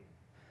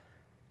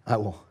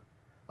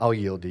 I'll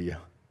yield to you.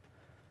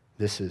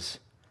 This is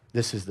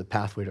This is the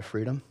pathway to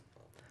freedom.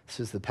 This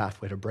is the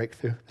pathway to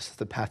breakthrough. This is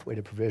the pathway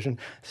to provision.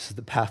 This is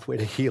the pathway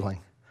to healing.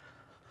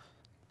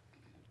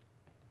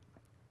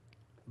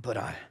 But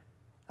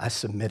I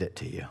submit it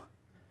to you.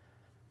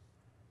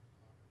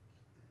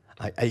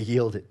 I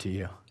yield it to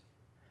you.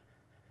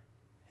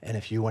 And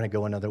if you want to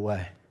go another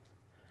way,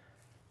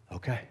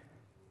 okay.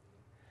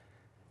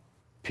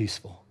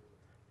 Peaceful,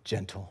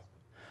 gentle,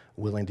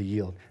 willing to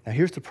yield. Now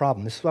here's the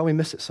problem. This is why we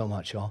miss it so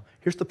much, y'all.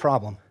 Here's the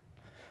problem.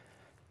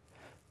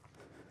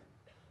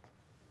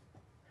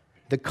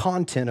 The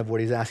content of what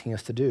he's asking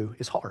us to do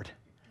is hard.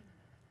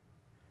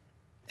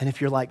 And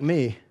if you're like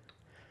me,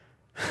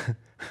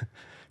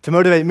 to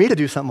motivate me to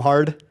do something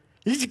hard,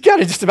 you got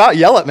to just about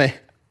yell at me,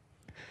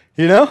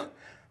 you know?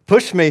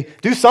 Push me,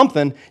 do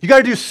something. You got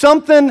to do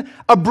something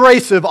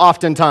abrasive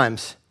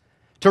oftentimes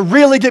to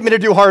really get me to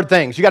do hard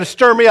things. You got to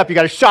stir me up. You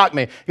got to shock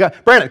me.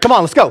 Brandon, come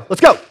on, let's go,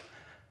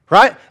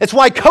 right? It's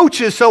why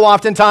coaches so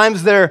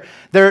oftentimes they're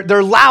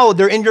loud,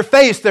 they're in your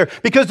face,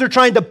 because they're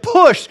trying to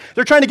push,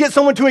 they're trying to get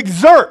someone to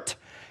exert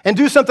and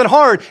do something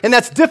hard, and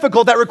that's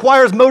difficult. That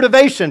requires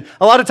motivation.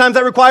 A lot of times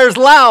that requires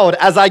loud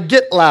as I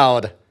get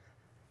loud.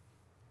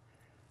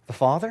 The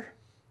Father,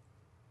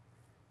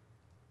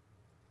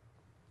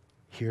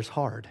 here's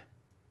hard.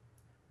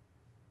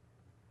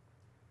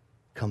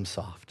 Come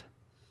soft.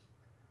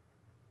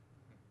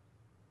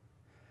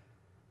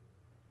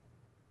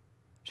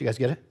 Did you guys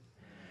get it?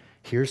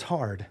 Here's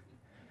hard,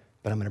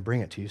 but I'm going to bring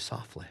it to you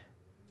softly.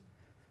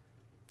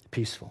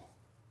 Peaceful,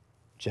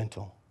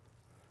 gentle,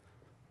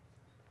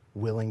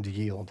 willing to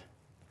yield.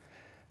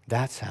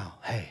 That's how,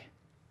 hey,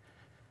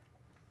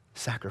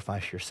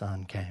 sacrifice your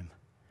son came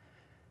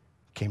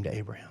to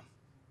Abraham.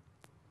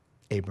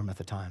 Abram at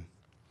the time.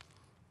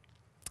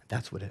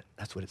 That's what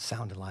it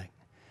sounded like.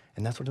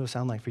 And that's what it will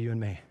sound like for you and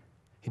me.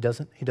 He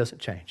doesn't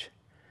change.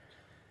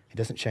 He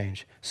doesn't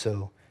change.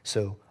 So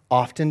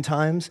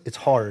oftentimes it's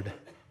hard.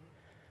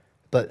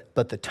 But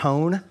the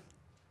tone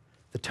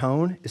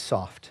is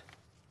soft.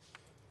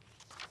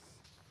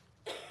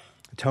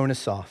 The tone is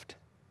soft.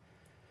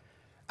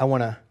 I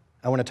want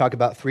to talk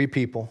about 3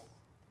 people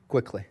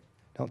quickly.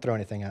 Don't throw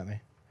anything at me.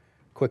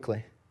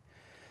 Quickly.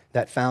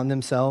 That found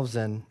themselves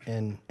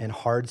in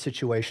hard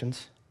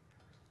situations.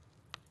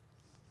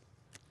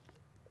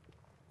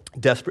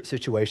 Desperate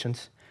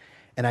situations.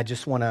 And I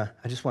just want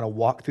to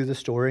walk through the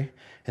story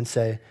and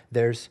say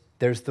there's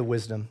the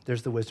wisdom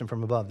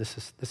from above.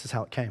 This is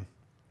how it came.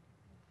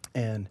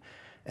 And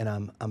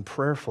I'm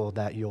prayerful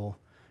that you'll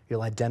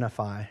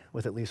identify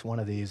with at least one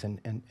of these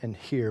and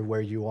hear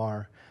where you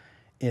are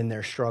in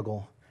their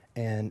struggle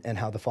and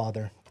how the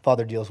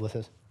Father deals with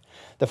it.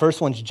 The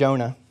first one's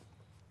Jonah.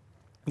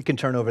 You can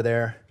turn over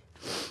there.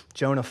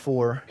 Jonah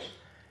 4.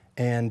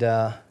 And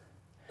I'm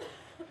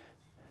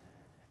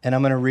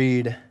going to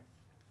read,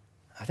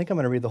 I think I'm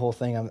going to read the whole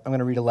thing. I'm going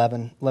to read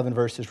 11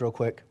 verses real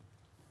quick.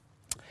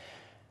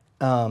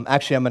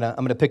 Actually, I'm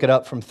going to pick it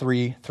up from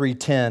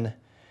 3:10.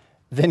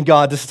 Then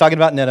God, this is talking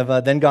about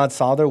Nineveh, then God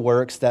saw their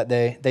works, that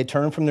they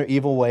turned from their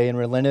evil way and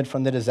relented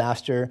from the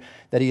disaster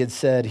that he had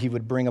said he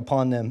would bring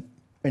upon them,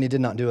 and he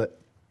did not do it.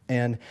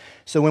 And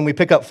so when we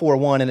pick up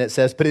 4:1 and it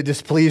says, but it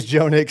displeased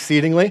Jonah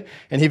exceedingly,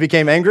 and he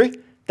became angry,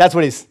 that's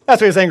what he's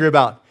angry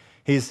about.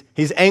 He's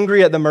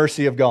angry at the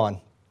mercy of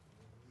God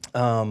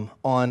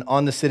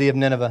on the city of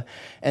Nineveh.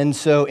 And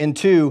so in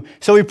 2,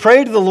 so he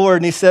prayed to the Lord,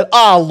 and he said,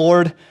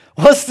 Lord,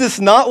 was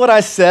this not what I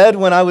said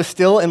when I was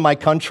still in my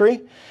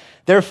country?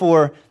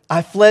 Therefore,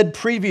 I fled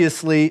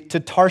previously to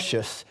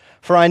Tarshish,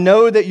 for I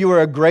know that you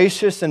are a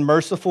gracious and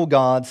merciful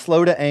God,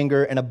 slow to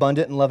anger and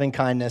abundant in loving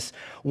kindness,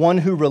 one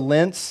who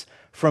relents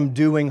from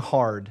doing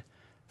hard.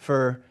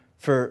 For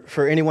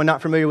anyone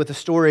not familiar with the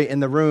story in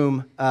the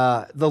room,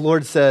 the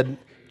Lord said,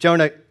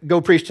 Jonah,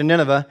 go preach to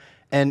Nineveh.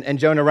 And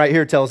Jonah right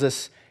here tells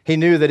us he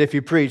knew that if he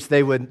preached,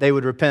 they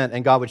would repent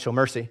and God would show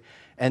mercy.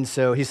 And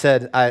so he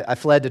said, I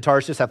fled to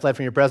Tarshish, I fled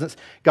from your presence,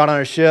 got on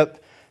a ship.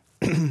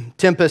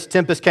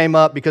 Tempest came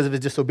up because of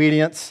his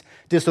disobedience.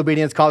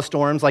 Disobedience caused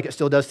storms like it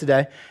still does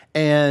today.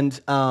 And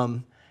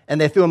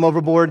they threw him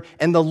overboard.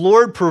 And the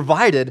Lord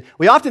provided,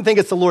 we often think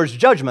it's the Lord's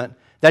judgment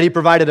that he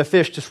provided a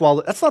fish to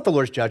swallow. That's not the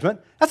Lord's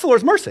judgment. That's the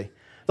Lord's mercy.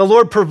 The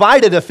Lord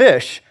provided a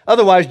fish.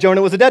 Otherwise,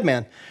 Jonah was a dead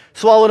man.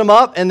 Swallowed him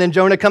up, and then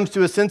Jonah comes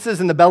to his senses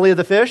in the belly of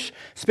the fish,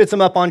 spits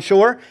him up on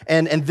shore,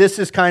 and this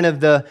is kind of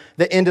the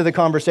end of the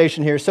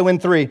conversation here. So in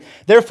 3,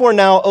 therefore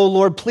now, O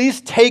Lord,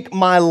 please take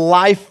my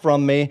life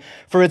from me,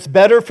 for it's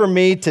better for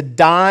me to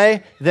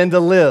die than to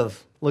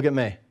live. Look at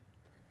me.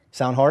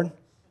 Sound hard?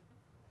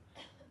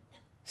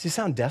 Does he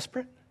sound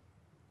desperate?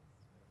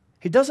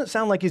 He doesn't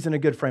sound like he's in a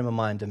good frame of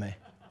mind to me.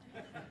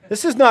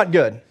 This is not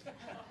good.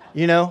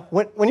 You know,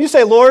 when you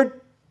say, Lord,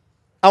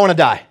 I want to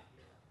die,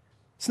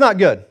 it's not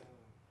good.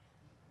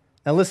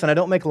 Now listen, I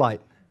don't make light.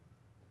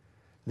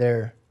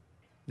 There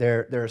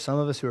are some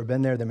of us who have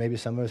been there. There may be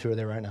some of us who are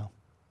there right now.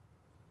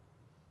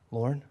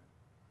 Lord,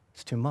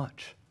 it's too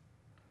much.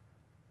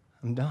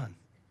 I'm done.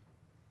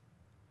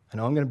 I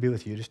know I'm going to be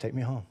with you. Just take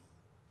me home.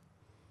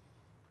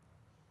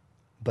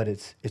 But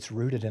it's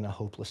rooted in a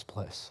hopeless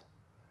place,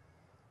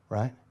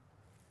 right?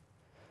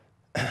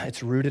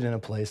 it's rooted in a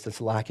place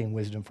that's lacking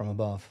wisdom from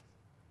above.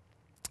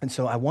 And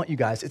so I want you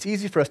guys, it's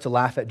easy for us to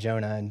laugh at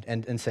Jonah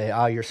and say,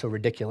 you're so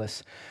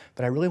ridiculous.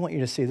 But I really want you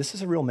to see this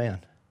is a real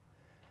man,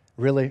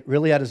 really,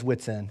 really at his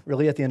wit's end,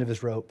 really at the end of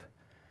his rope.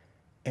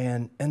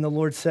 And the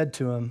Lord said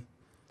to him,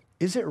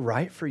 is it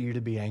right for you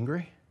to be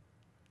angry?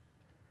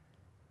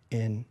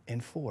 In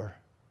 4.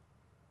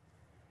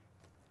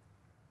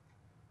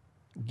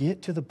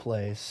 Get to the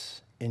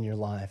place in your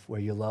life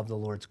where you love the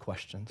Lord's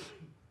questions,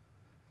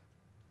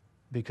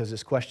 because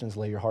his questions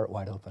lay your heart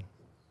wide open.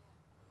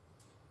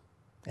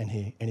 And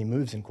he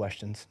moves in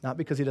questions, not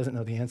because he doesn't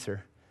know the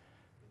answer,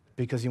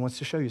 because he wants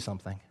to show you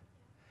something.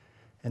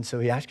 And so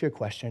he asked you a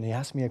question, he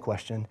asked me a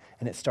question,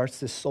 and it starts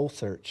this soul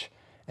search.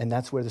 And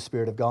that's where the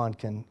Spirit of God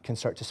can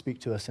start to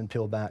speak to us and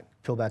peel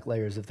back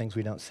layers of things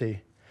we don't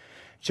see.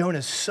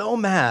 Jonah's so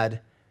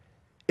mad.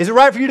 Is it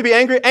right for you to be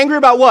angry? Angry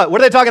about what?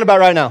 What are they talking about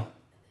right now?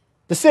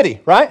 The city,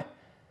 right?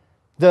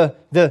 The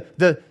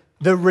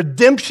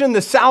redemption,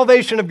 the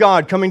salvation of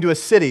God coming to a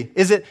city.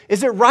 Is it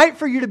right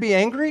for you to be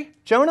angry,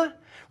 Jonah?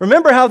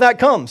 Remember how that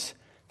comes.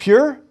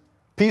 Pure,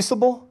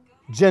 peaceable,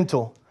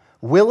 gentle,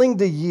 willing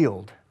to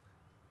yield.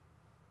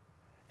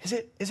 Is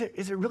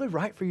it really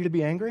right for you to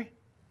be angry?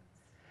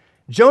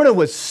 Jonah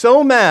was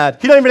so mad,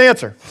 he didn't even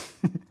answer.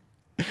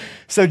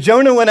 So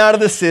Jonah went out of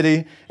the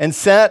city and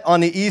sat on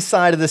the east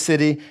side of the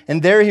city,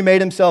 and there he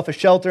made himself a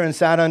shelter and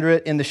sat under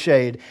it in the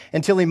shade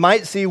until he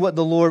might see what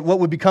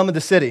would become of the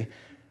city.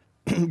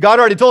 God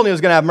already told him he was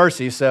going to have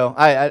mercy, so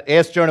I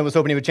asked Jonah, was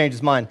hoping he would change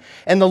his mind.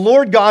 And the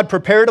Lord God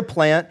prepared a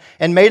plant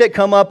and made it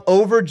come up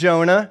over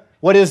Jonah.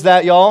 What is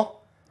that,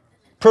 y'all?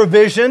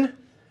 Provision,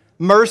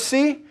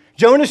 mercy.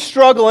 Jonah's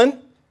struggling,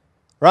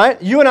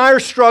 right? You and I are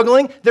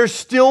struggling. There's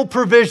still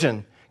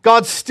provision.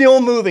 God's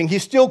still moving.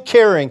 He's still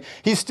caring.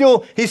 He's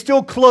still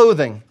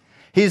clothing.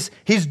 He's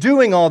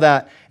doing all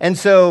that. And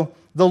so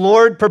the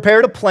Lord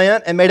prepared a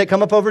plant and made it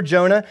come up over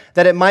Jonah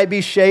that it might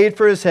be shade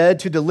for his head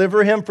to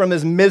deliver him from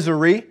his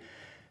misery.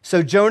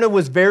 So Jonah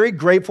was very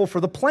grateful for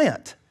the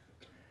plant.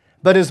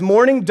 But as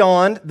morning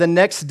dawned the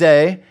next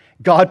day,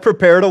 God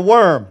prepared a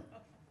worm.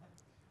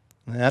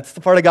 And that's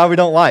the part of God we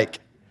don't like.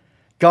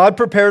 God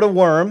prepared a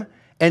worm,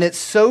 and it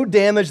so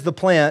damaged the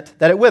plant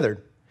that it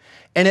withered.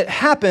 And it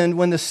happened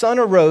when the sun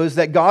arose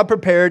that God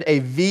prepared a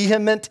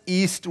vehement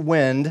east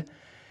wind,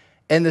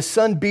 and the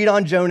sun beat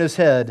on Jonah's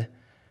head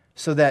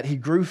so that he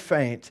grew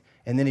faint,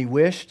 and then he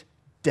wished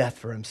death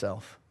for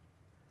himself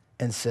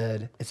and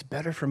said, it's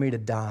better for me to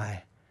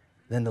die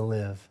than to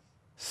live.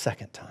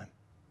 Second time,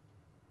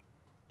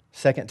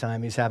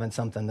 he's having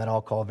something that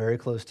I'll call very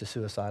close to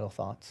suicidal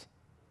thoughts.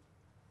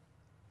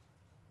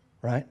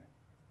 Right?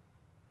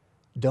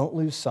 Don't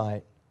lose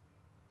sight.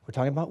 We're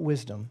talking about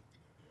wisdom.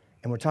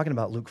 And we're talking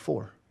about Luke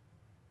 4.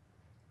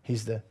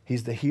 He's the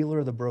healer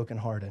of the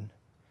brokenhearted.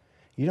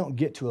 You don't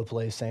get to a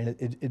place saying,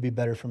 it'd be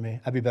better for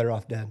me. I'd be better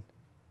off dead.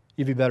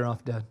 You'd be better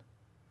off dead.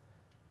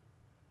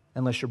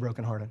 Unless you're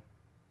brokenhearted.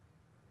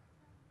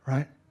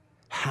 Right?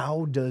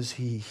 How does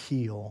he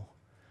heal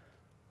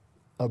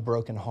a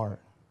broken heart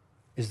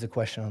is the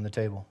question on the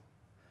table.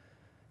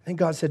 I think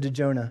God said to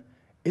Jonah,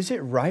 is it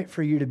right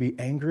for you to be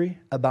angry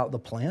about the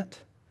plant?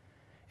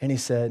 And he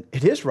said,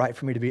 it is right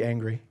for me to be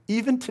angry,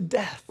 even to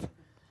death.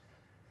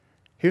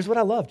 Here's what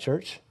I love,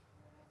 church.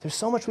 There's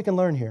so much we can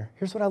learn here.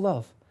 Here's what I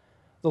love.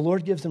 The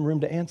Lord gives him room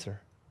to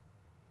answer.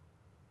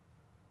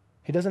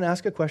 He doesn't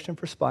ask a question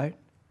for spite.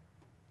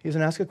 He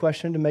doesn't ask a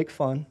question to make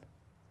fun.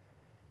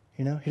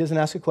 He doesn't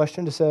ask a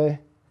question to say,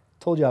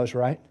 told you I was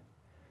right.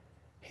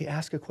 He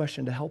asks a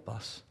question to help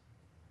us.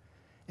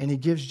 And he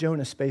gives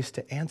Jonah space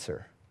to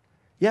answer.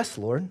 Yes,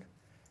 Lord,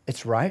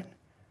 it's right.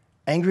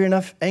 Angry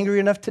enough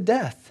to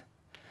death.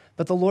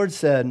 But the Lord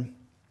said,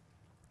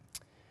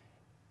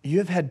 you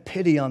have had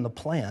pity on the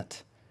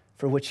plant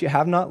for which you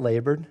have not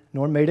labored,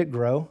 nor made it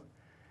grow,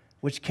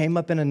 which came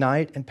up in a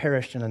night and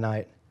perished in a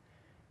night.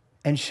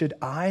 And should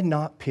I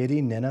not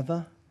pity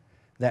Nineveh,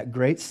 that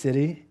great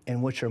city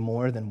in which are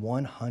more than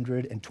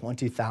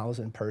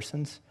 120,000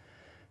 persons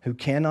who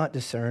cannot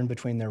discern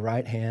between their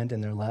right hand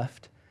and their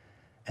left,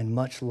 and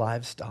much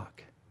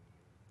livestock?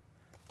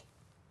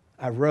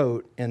 I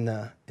wrote in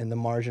the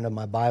margin of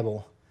my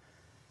Bible,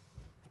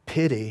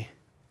 pity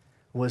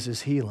was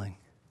his healing.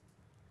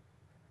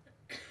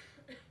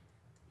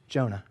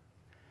 Jonah.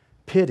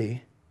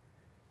 Pity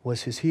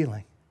was his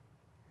healing.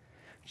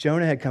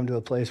 Jonah had come to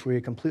a place where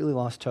he completely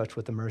lost touch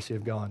with the mercy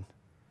of God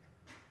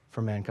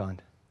for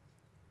mankind,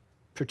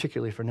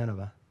 particularly for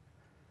Nineveh.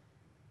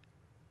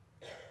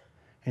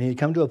 And he'd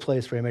come to a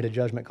place where he made a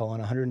judgment call on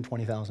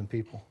 120,000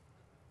 people.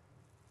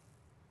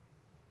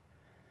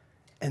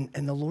 And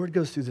the Lord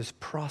goes through this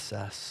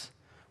process,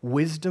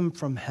 wisdom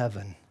from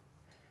heaven,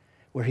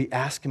 where he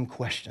asks him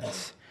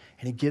questions,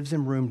 and he gives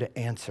him room to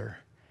answer,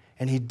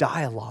 and he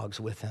dialogues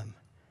with him,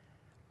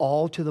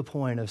 all to the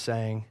point of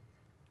saying,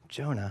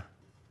 Jonah,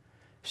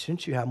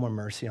 shouldn't you have more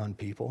mercy on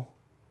people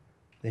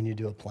than you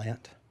do a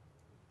plant?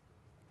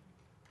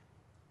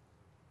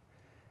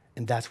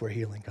 And that's where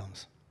healing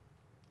comes.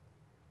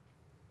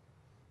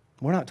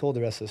 We're not told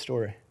the rest of the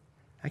story.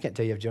 I can't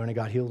tell you if Jonah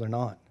got healed or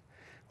not.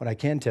 What I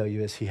can tell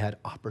you is he had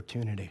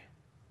opportunity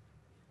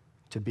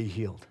to be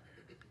healed.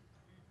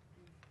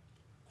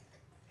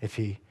 If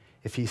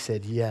he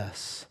said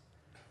yes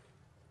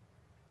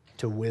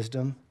to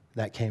wisdom,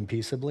 that came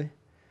peaceably,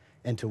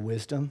 and to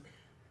wisdom,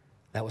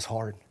 that was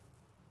hard.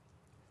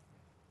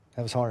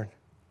 That was hard.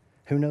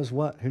 Who knows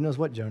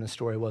what Jonah's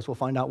story was? We'll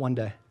find out one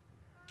day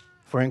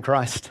if we're in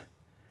Christ.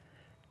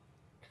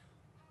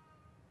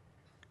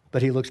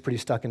 But he looks pretty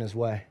stuck in his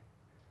way,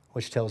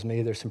 which tells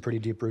me there's some pretty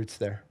deep roots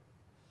there.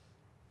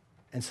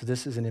 And so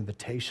this is an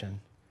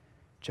invitation.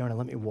 Jonah,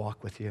 let me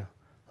walk with you.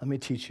 Let me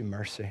teach you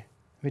mercy.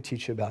 Let me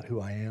teach you about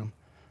who I am.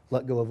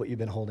 Let go of what you've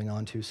been holding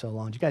on to so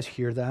long. Do you guys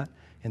hear that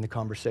in the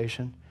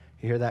conversation?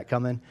 You hear that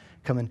coming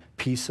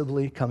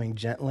peaceably, coming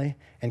gently,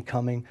 and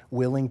coming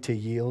willing to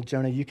yield.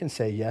 Jonah, you can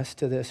say yes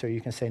to this or you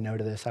can say no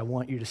to this. I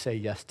want you to say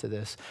yes to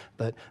this,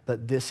 but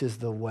this is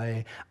the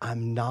way.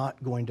 I'm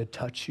not going to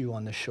touch you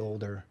on the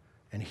shoulder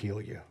and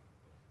heal you.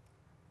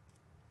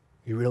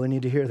 You really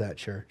need to hear that,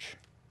 church.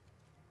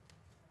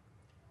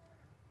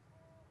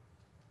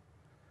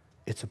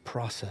 It's a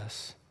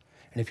process.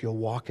 And if you'll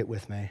walk it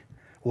with me,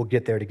 we'll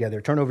get there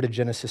together. Turn over to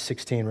Genesis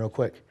 16 real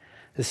quick.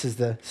 This is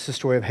the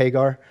story of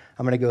Hagar.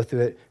 I'm going to go through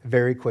it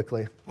very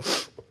quickly.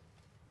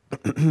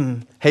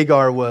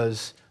 Hagar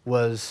was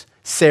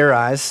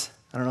Sarai's,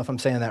 I don't know if I'm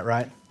saying that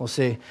right. We'll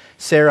see.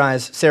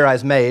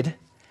 Sarai's maid.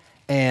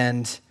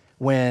 And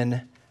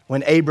when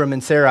Abram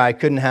and Sarai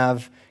couldn't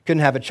have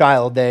a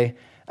child, they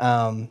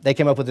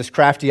came up with this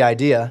crafty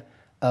idea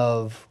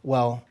of,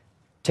 well,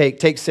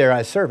 take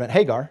Sarai's servant,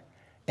 Hagar,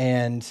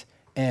 and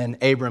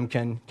Abram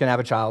can have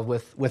a child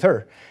with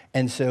her.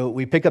 And so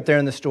we pick up there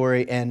in the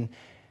story, and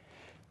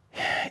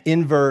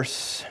in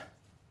verse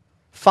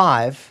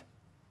 5,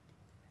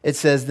 it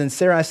says, Then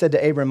Sarai said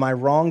to Abram, My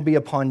wrong be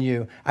upon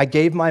you. I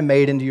gave my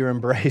maid into your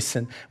embrace,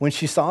 and when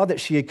she saw that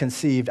she had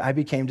conceived, I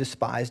became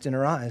despised in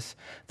her eyes.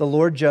 The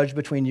Lord judged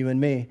between you and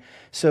me.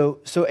 So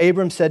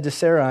Abram said to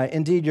Sarai,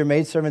 Indeed, your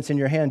maidservant's in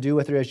your hand. Do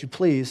with her as you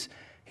please.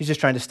 He's just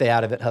trying to stay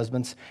out of it,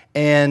 husbands.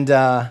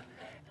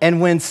 And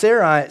when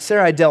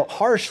Sarai dealt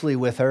harshly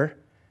with her,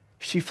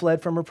 she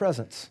fled from her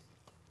presence.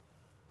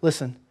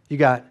 Listen, you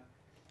got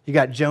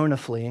Jonah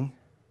fleeing,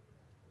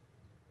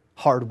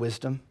 hard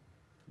wisdom.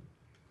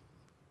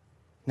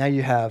 Now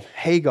you have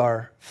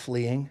Hagar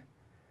fleeing,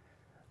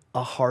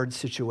 a hard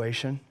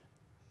situation,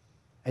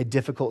 a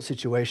difficult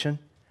situation.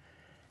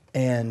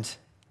 And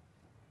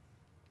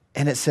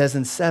it says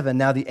in 7,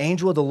 now the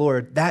angel of the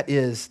Lord, that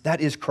is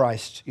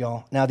Christ,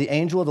 y'all. Now the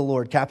angel of the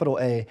Lord, capital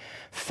A,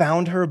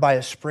 found her by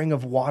a spring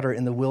of water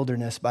in the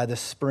wilderness, by the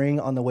spring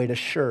on the way to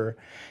Shur.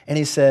 And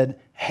he said,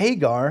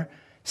 Hagar,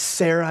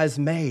 Sarai's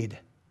maid.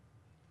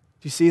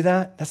 Do you see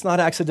that? That's not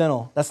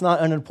accidental. That's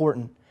not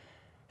unimportant.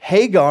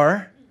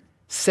 Hagar,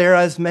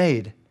 Sarai's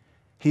maid.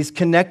 He's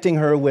connecting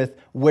her with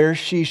where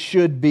she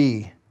should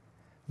be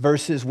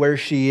versus where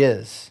she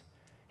is.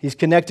 He's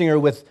connecting her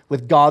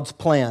with God's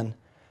plan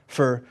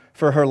for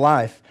her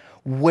life.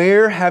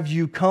 Where have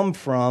you come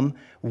from?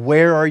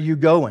 Where are you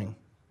going?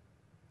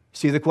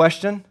 See the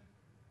question?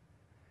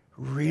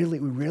 We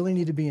really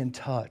need to be in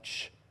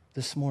touch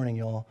this morning,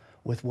 y'all,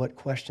 with what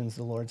questions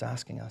the Lord's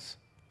asking us.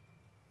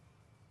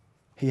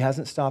 He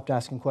hasn't stopped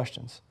asking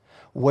questions.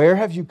 Where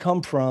have you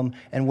come from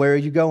and where are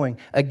you going?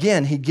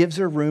 Again, he gives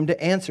her room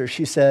to answer.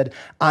 She said,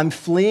 I'm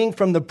fleeing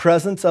from the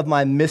presence of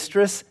my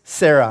mistress,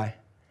 Sarai.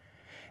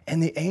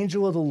 And the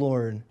angel of the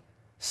Lord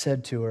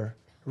said to her,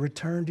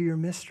 return to your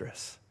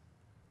mistress.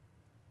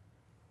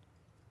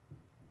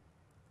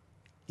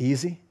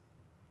 Easy?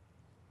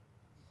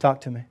 Talk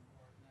to me.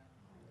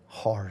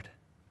 Hard.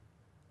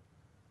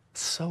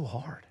 So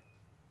hard.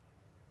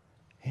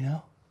 You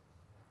know?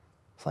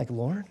 It's like,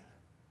 Lord,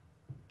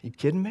 are you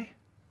kidding me?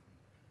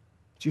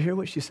 Did you hear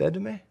what she said to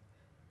me?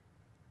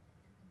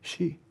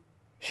 She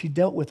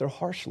dealt with her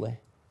harshly.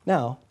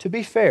 Now, to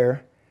be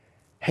fair,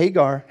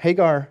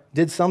 Hagar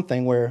did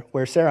something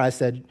where Sarai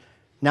said,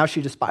 now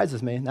she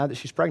despises me, now that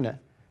she's pregnant.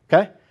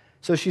 Okay?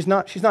 So she's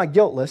not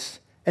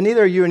guiltless, and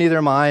neither are you and neither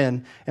am I,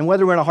 and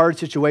whether we're in a hard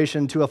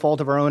situation to a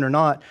fault of our own or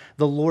not,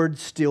 the Lord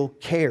still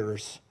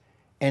cares,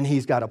 and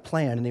he's got a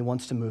plan, and he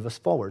wants to move us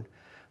forward.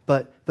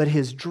 But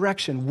his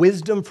direction,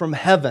 wisdom from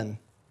heaven,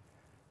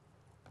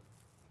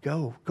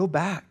 go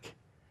back.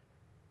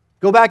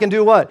 Go back and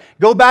do what?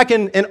 Go back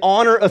and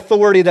honor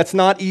authority that's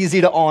not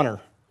easy to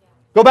honor.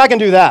 Go back and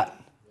do that.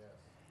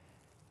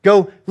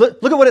 Go,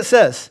 look at what it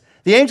says.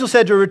 The angel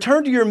said to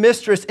return to your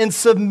mistress and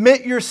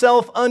submit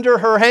yourself under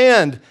her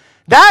hand.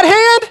 That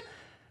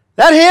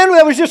hand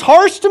that was just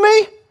harsh to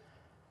me?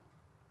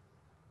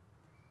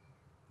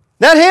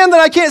 That hand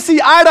that I can't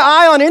see eye to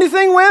eye on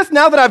anything with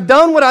now that I've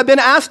done what I've been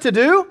asked to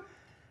do?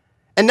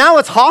 And now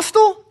it's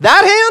hostile?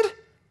 That hand?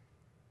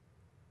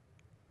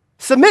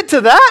 Submit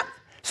to that?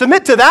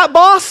 Submit to that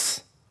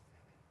boss?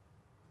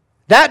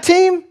 That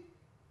team?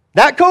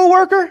 That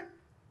coworker?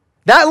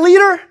 That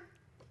leader?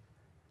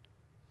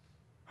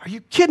 Are you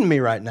kidding me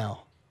right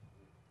now?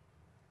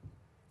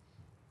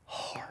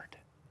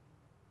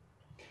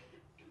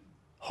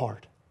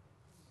 Hard.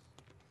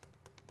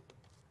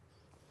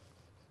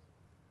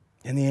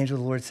 And the angel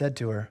of the Lord said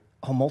to her,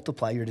 I'll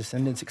multiply your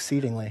descendants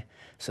exceedingly,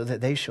 so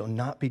that they shall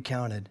not be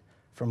counted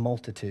for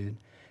multitude.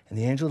 And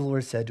the angel of the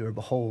Lord said to her,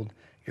 behold,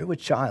 you're with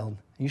child,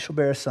 and you shall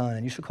bear a son,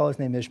 and you shall call his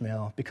name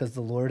Ishmael, because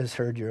the Lord has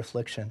heard your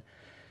affliction.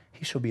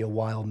 He shall be a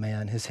wild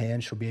man. His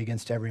hand shall be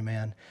against every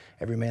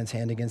man's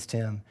hand against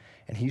him,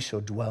 and he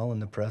shall dwell in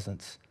the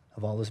presence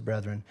of all his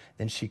brethren.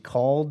 Then she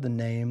called the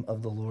name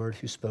of the Lord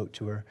who spoke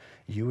to her,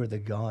 you are the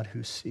God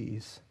who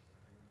sees.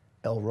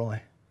 El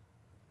Roi.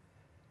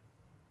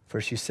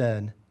 For she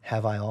said,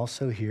 have I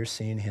also here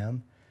seen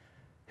him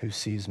who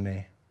sees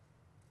me?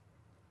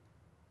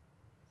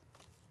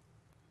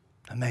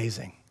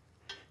 Amazing.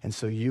 And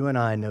so you and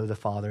I know the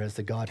Father as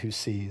the God who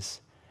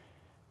sees,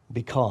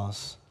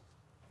 because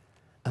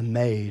a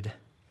maid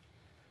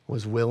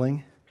was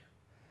willing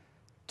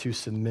to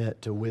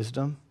submit to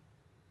wisdom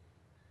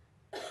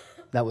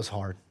that was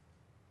hard,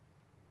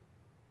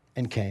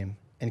 and came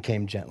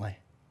gently.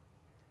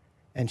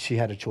 And she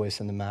had a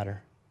choice in the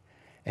matter.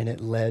 And it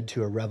led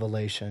to a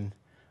revelation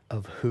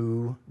of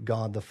who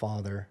God the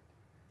Father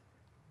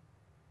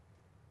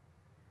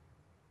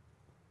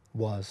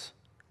was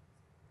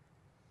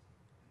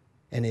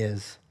and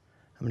is.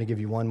 I'm going to give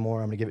you one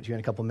more. I'm going to give it to you in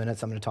a couple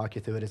minutes. I'm going to talk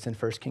you through it. It's in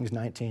 1 Kings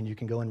 19. You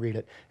can go and read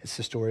it. It's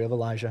the story of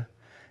Elijah.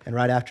 And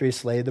right after he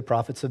slayed the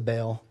prophets of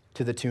Baal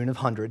to the tune of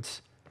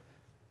hundreds,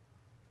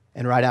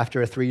 and right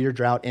after a 3-year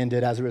drought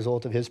ended as a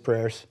result of his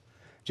prayers,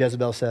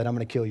 Jezebel said, I'm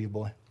going to kill you,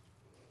 boy.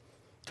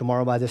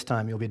 Tomorrow by this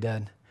time, you'll be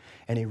dead.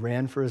 And he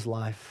ran for his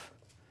life.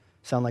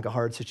 Sound like a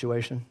hard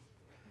situation?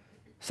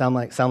 Sound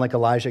like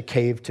Elijah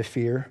caved to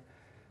fear?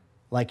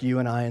 Like you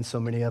and I and so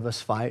many of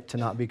us fight to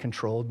not be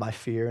controlled by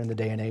fear in the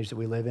day and age that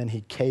we live in.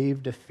 He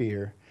caved to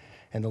fear,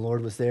 and the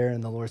Lord was there,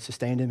 and the Lord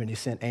sustained him, and he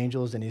sent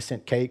angels, and he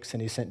sent cakes,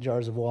 and he sent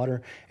jars of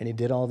water, and he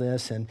did all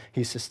this, and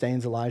he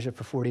sustains Elijah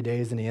for 40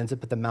 days, and he ends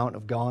up at the Mount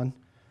of God.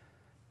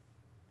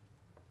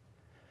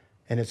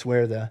 And it's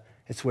where the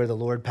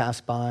Lord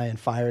passed by, and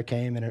fire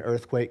came, and an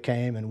earthquake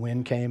came, and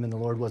wind came, and the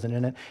Lord wasn't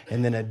in it.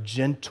 And then a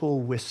gentle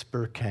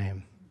whisper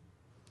came.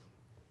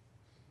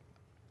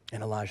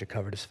 And Elijah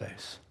covered his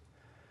face.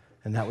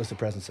 And that was the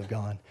presence of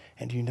God.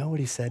 And do you know what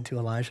he said to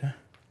Elijah?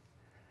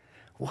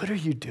 What are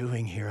you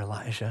doing here,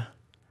 Elijah?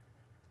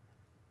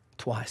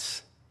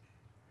 Twice.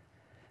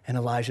 And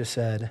Elijah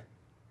said,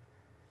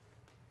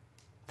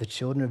 the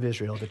children of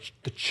Israel,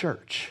 the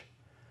church,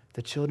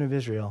 the children of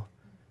Israel,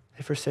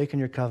 they've forsaken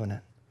your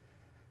covenant.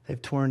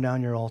 They've torn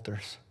down your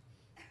altars.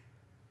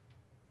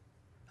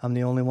 I'm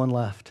the only one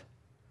left.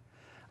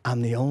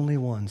 I'm the only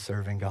one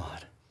serving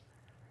God.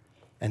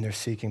 And they're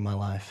seeking my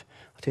life.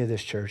 I'll tell you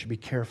this, church, be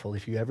careful.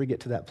 If you ever get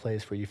to that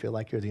place where you feel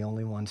like you're the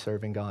only one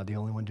serving God, the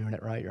only one doing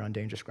it right, you're on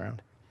dangerous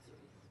ground.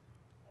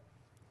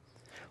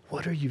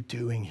 What are you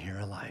doing here,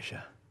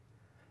 Elijah?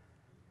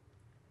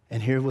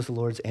 And here was the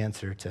Lord's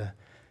answer to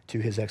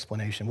his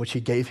explanation, which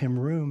he gave him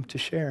room to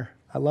share.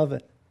 I love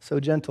it. So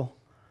gentle.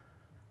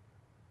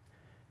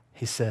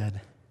 He said,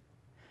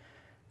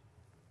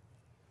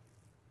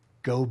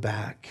 go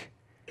back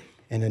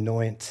and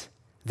anoint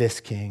this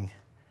king,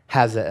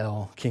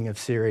 Hazael, king of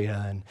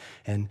Syria,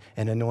 and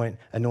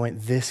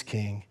anoint this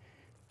king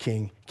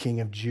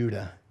of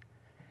Judah.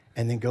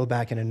 And then go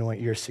back and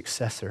anoint your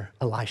successor,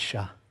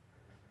 Elisha.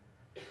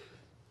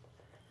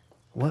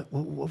 What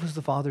was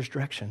the Father's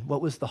direction?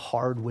 What was the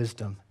hard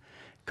wisdom?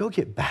 Go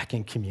get back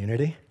in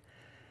community.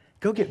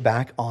 Go get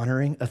back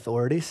honoring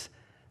authorities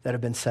that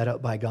have been set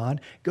up by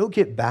God. Go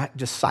get back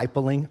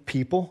discipling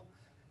people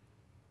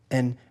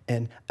and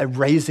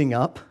raising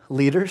up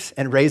leaders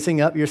and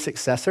raising up your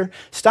successor.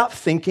 Stop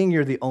thinking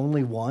you're the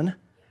only one.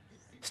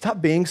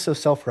 Stop being so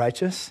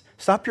self-righteous.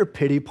 Stop your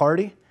pity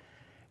party.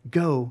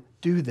 Go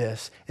do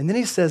this. And then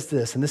he says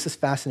this, and this is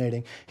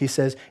fascinating. He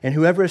says, and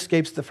whoever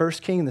escapes the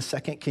first king, the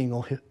second king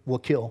will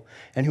kill.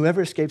 And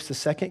whoever escapes the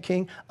second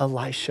king,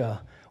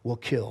 Elisha will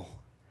kill.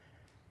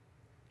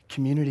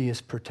 Community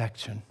is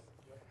protection.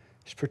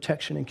 There's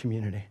protection in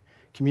community.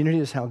 Community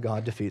is how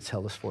God defeats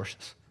hellish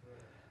forces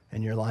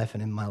in your life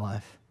and in my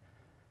life.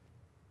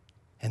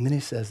 And then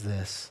he says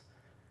this,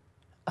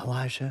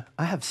 Elijah,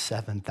 I have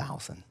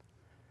 7,000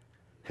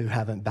 who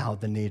haven't bowed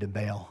the knee to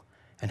Baal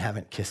and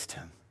haven't kissed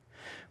him.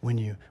 When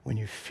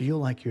you feel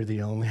like you're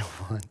the only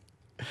one,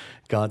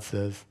 God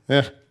says,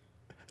 there's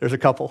a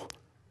couple.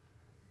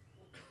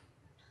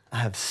 I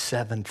have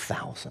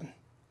 7,000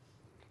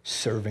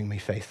 serving me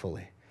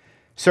faithfully.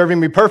 Serving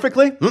me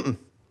perfectly? Mm-mm.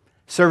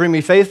 Serving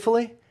me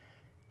faithfully?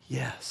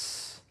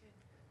 Yes.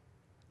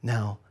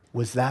 Now,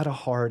 was that a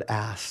hard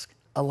ask?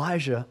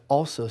 Elijah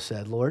also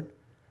said, Lord,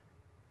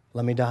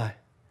 let me die.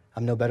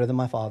 I'm no better than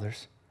my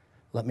fathers.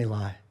 Let me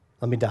lie.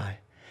 Let me die.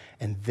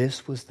 And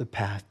this was the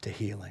path to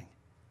healing.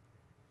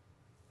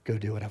 Go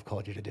do what I've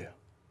called you to do.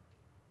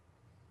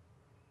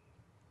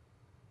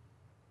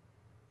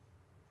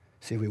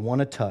 See, we want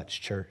to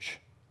touch, church.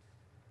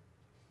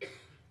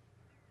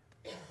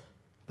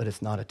 But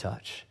it's not a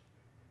touch.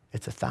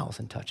 It's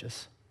 1,000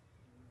 touches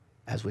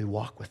as we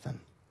walk with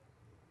them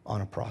on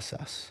a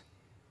process.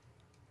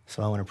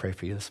 So I want to pray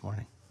for you this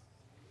morning.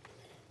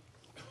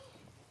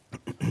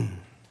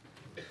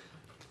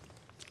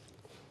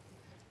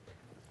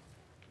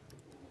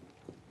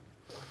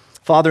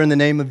 Father, in the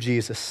name of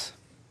Jesus,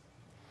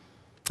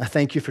 I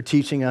thank you for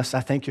teaching us. I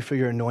thank you for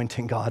your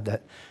anointing, God,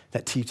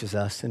 that teaches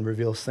us and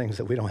reveals things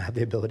that we don't have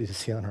the ability to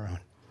see on our own.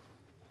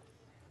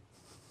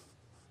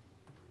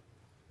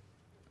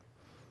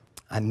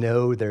 I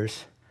know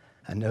there's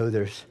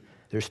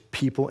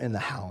people in the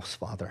house,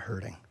 Father,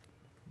 hurting.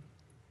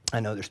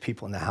 I know there's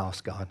people in the house,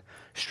 God,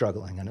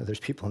 struggling. I know there's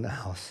people in the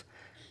house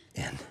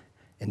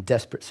in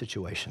desperate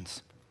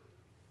situations.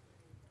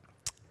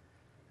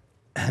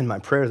 And my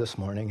prayer this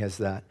morning is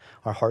that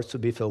our hearts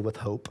would be filled with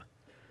hope.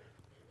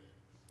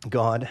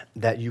 God,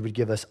 that you would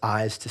give us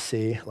eyes to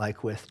see,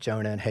 like with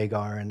Jonah and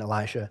Hagar and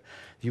Elisha.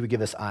 You would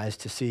give us eyes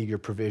to see your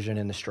provision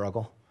in the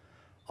struggle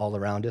all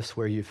around us,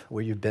 where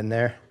you've been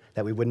there,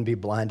 that we wouldn't be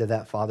blind to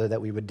that, Father,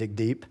 that we would dig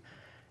deep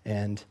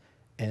and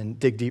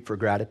dig deep for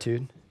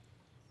gratitude,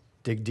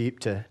 dig deep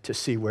to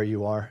see where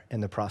you are in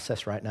the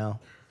process right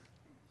now.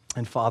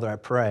 And Father, I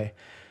pray,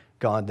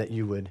 God, that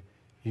you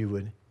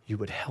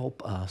would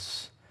help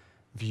us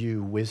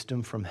view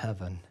wisdom from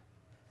heaven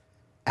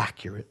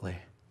accurately.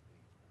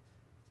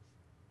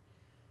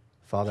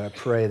 Father, I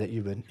pray that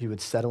you would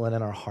settle it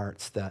in our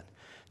hearts that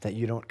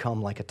you don't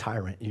come like a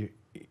tyrant.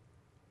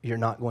 You're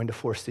not going to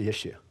force the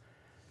issue.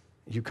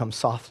 You come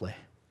softly,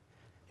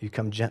 you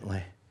come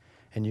gently,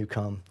 and you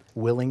come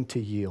willing to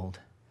yield.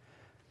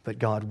 But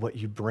God, what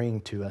you bring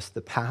to us,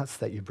 the paths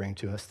that you bring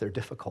to us, they're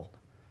difficult.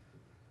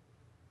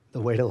 The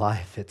way to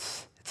life,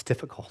 it's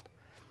difficult.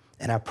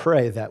 And I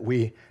pray that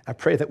we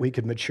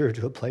could mature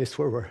to a place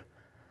where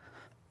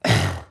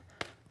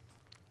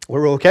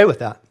we're okay with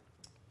that.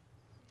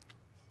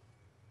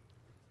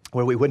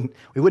 Where we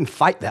wouldn't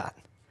fight that.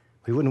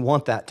 We wouldn't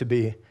want that to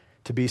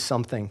be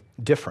something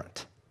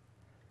different.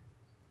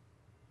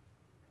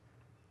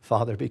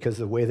 Father, because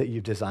the way that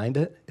you've designed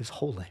it is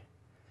holy.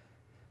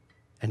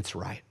 And it's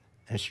right.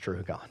 And it's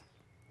true, God.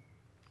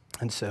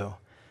 And so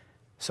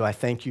I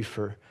thank you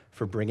for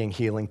bringing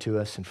healing to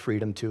us and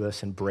freedom to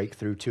us and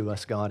breakthrough to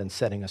us, God, and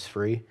setting us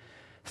free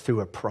through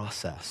a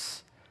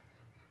process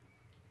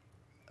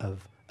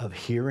of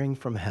hearing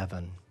from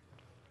heaven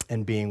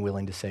and being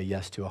willing to say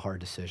yes to a hard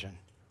decision.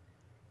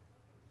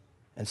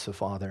 And so,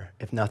 Father,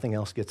 if nothing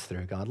else gets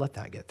through, God, let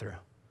that get through.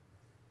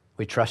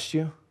 We trust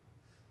you.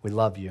 We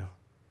love you.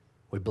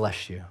 We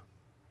bless you.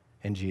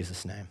 In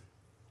Jesus' name,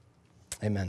 amen.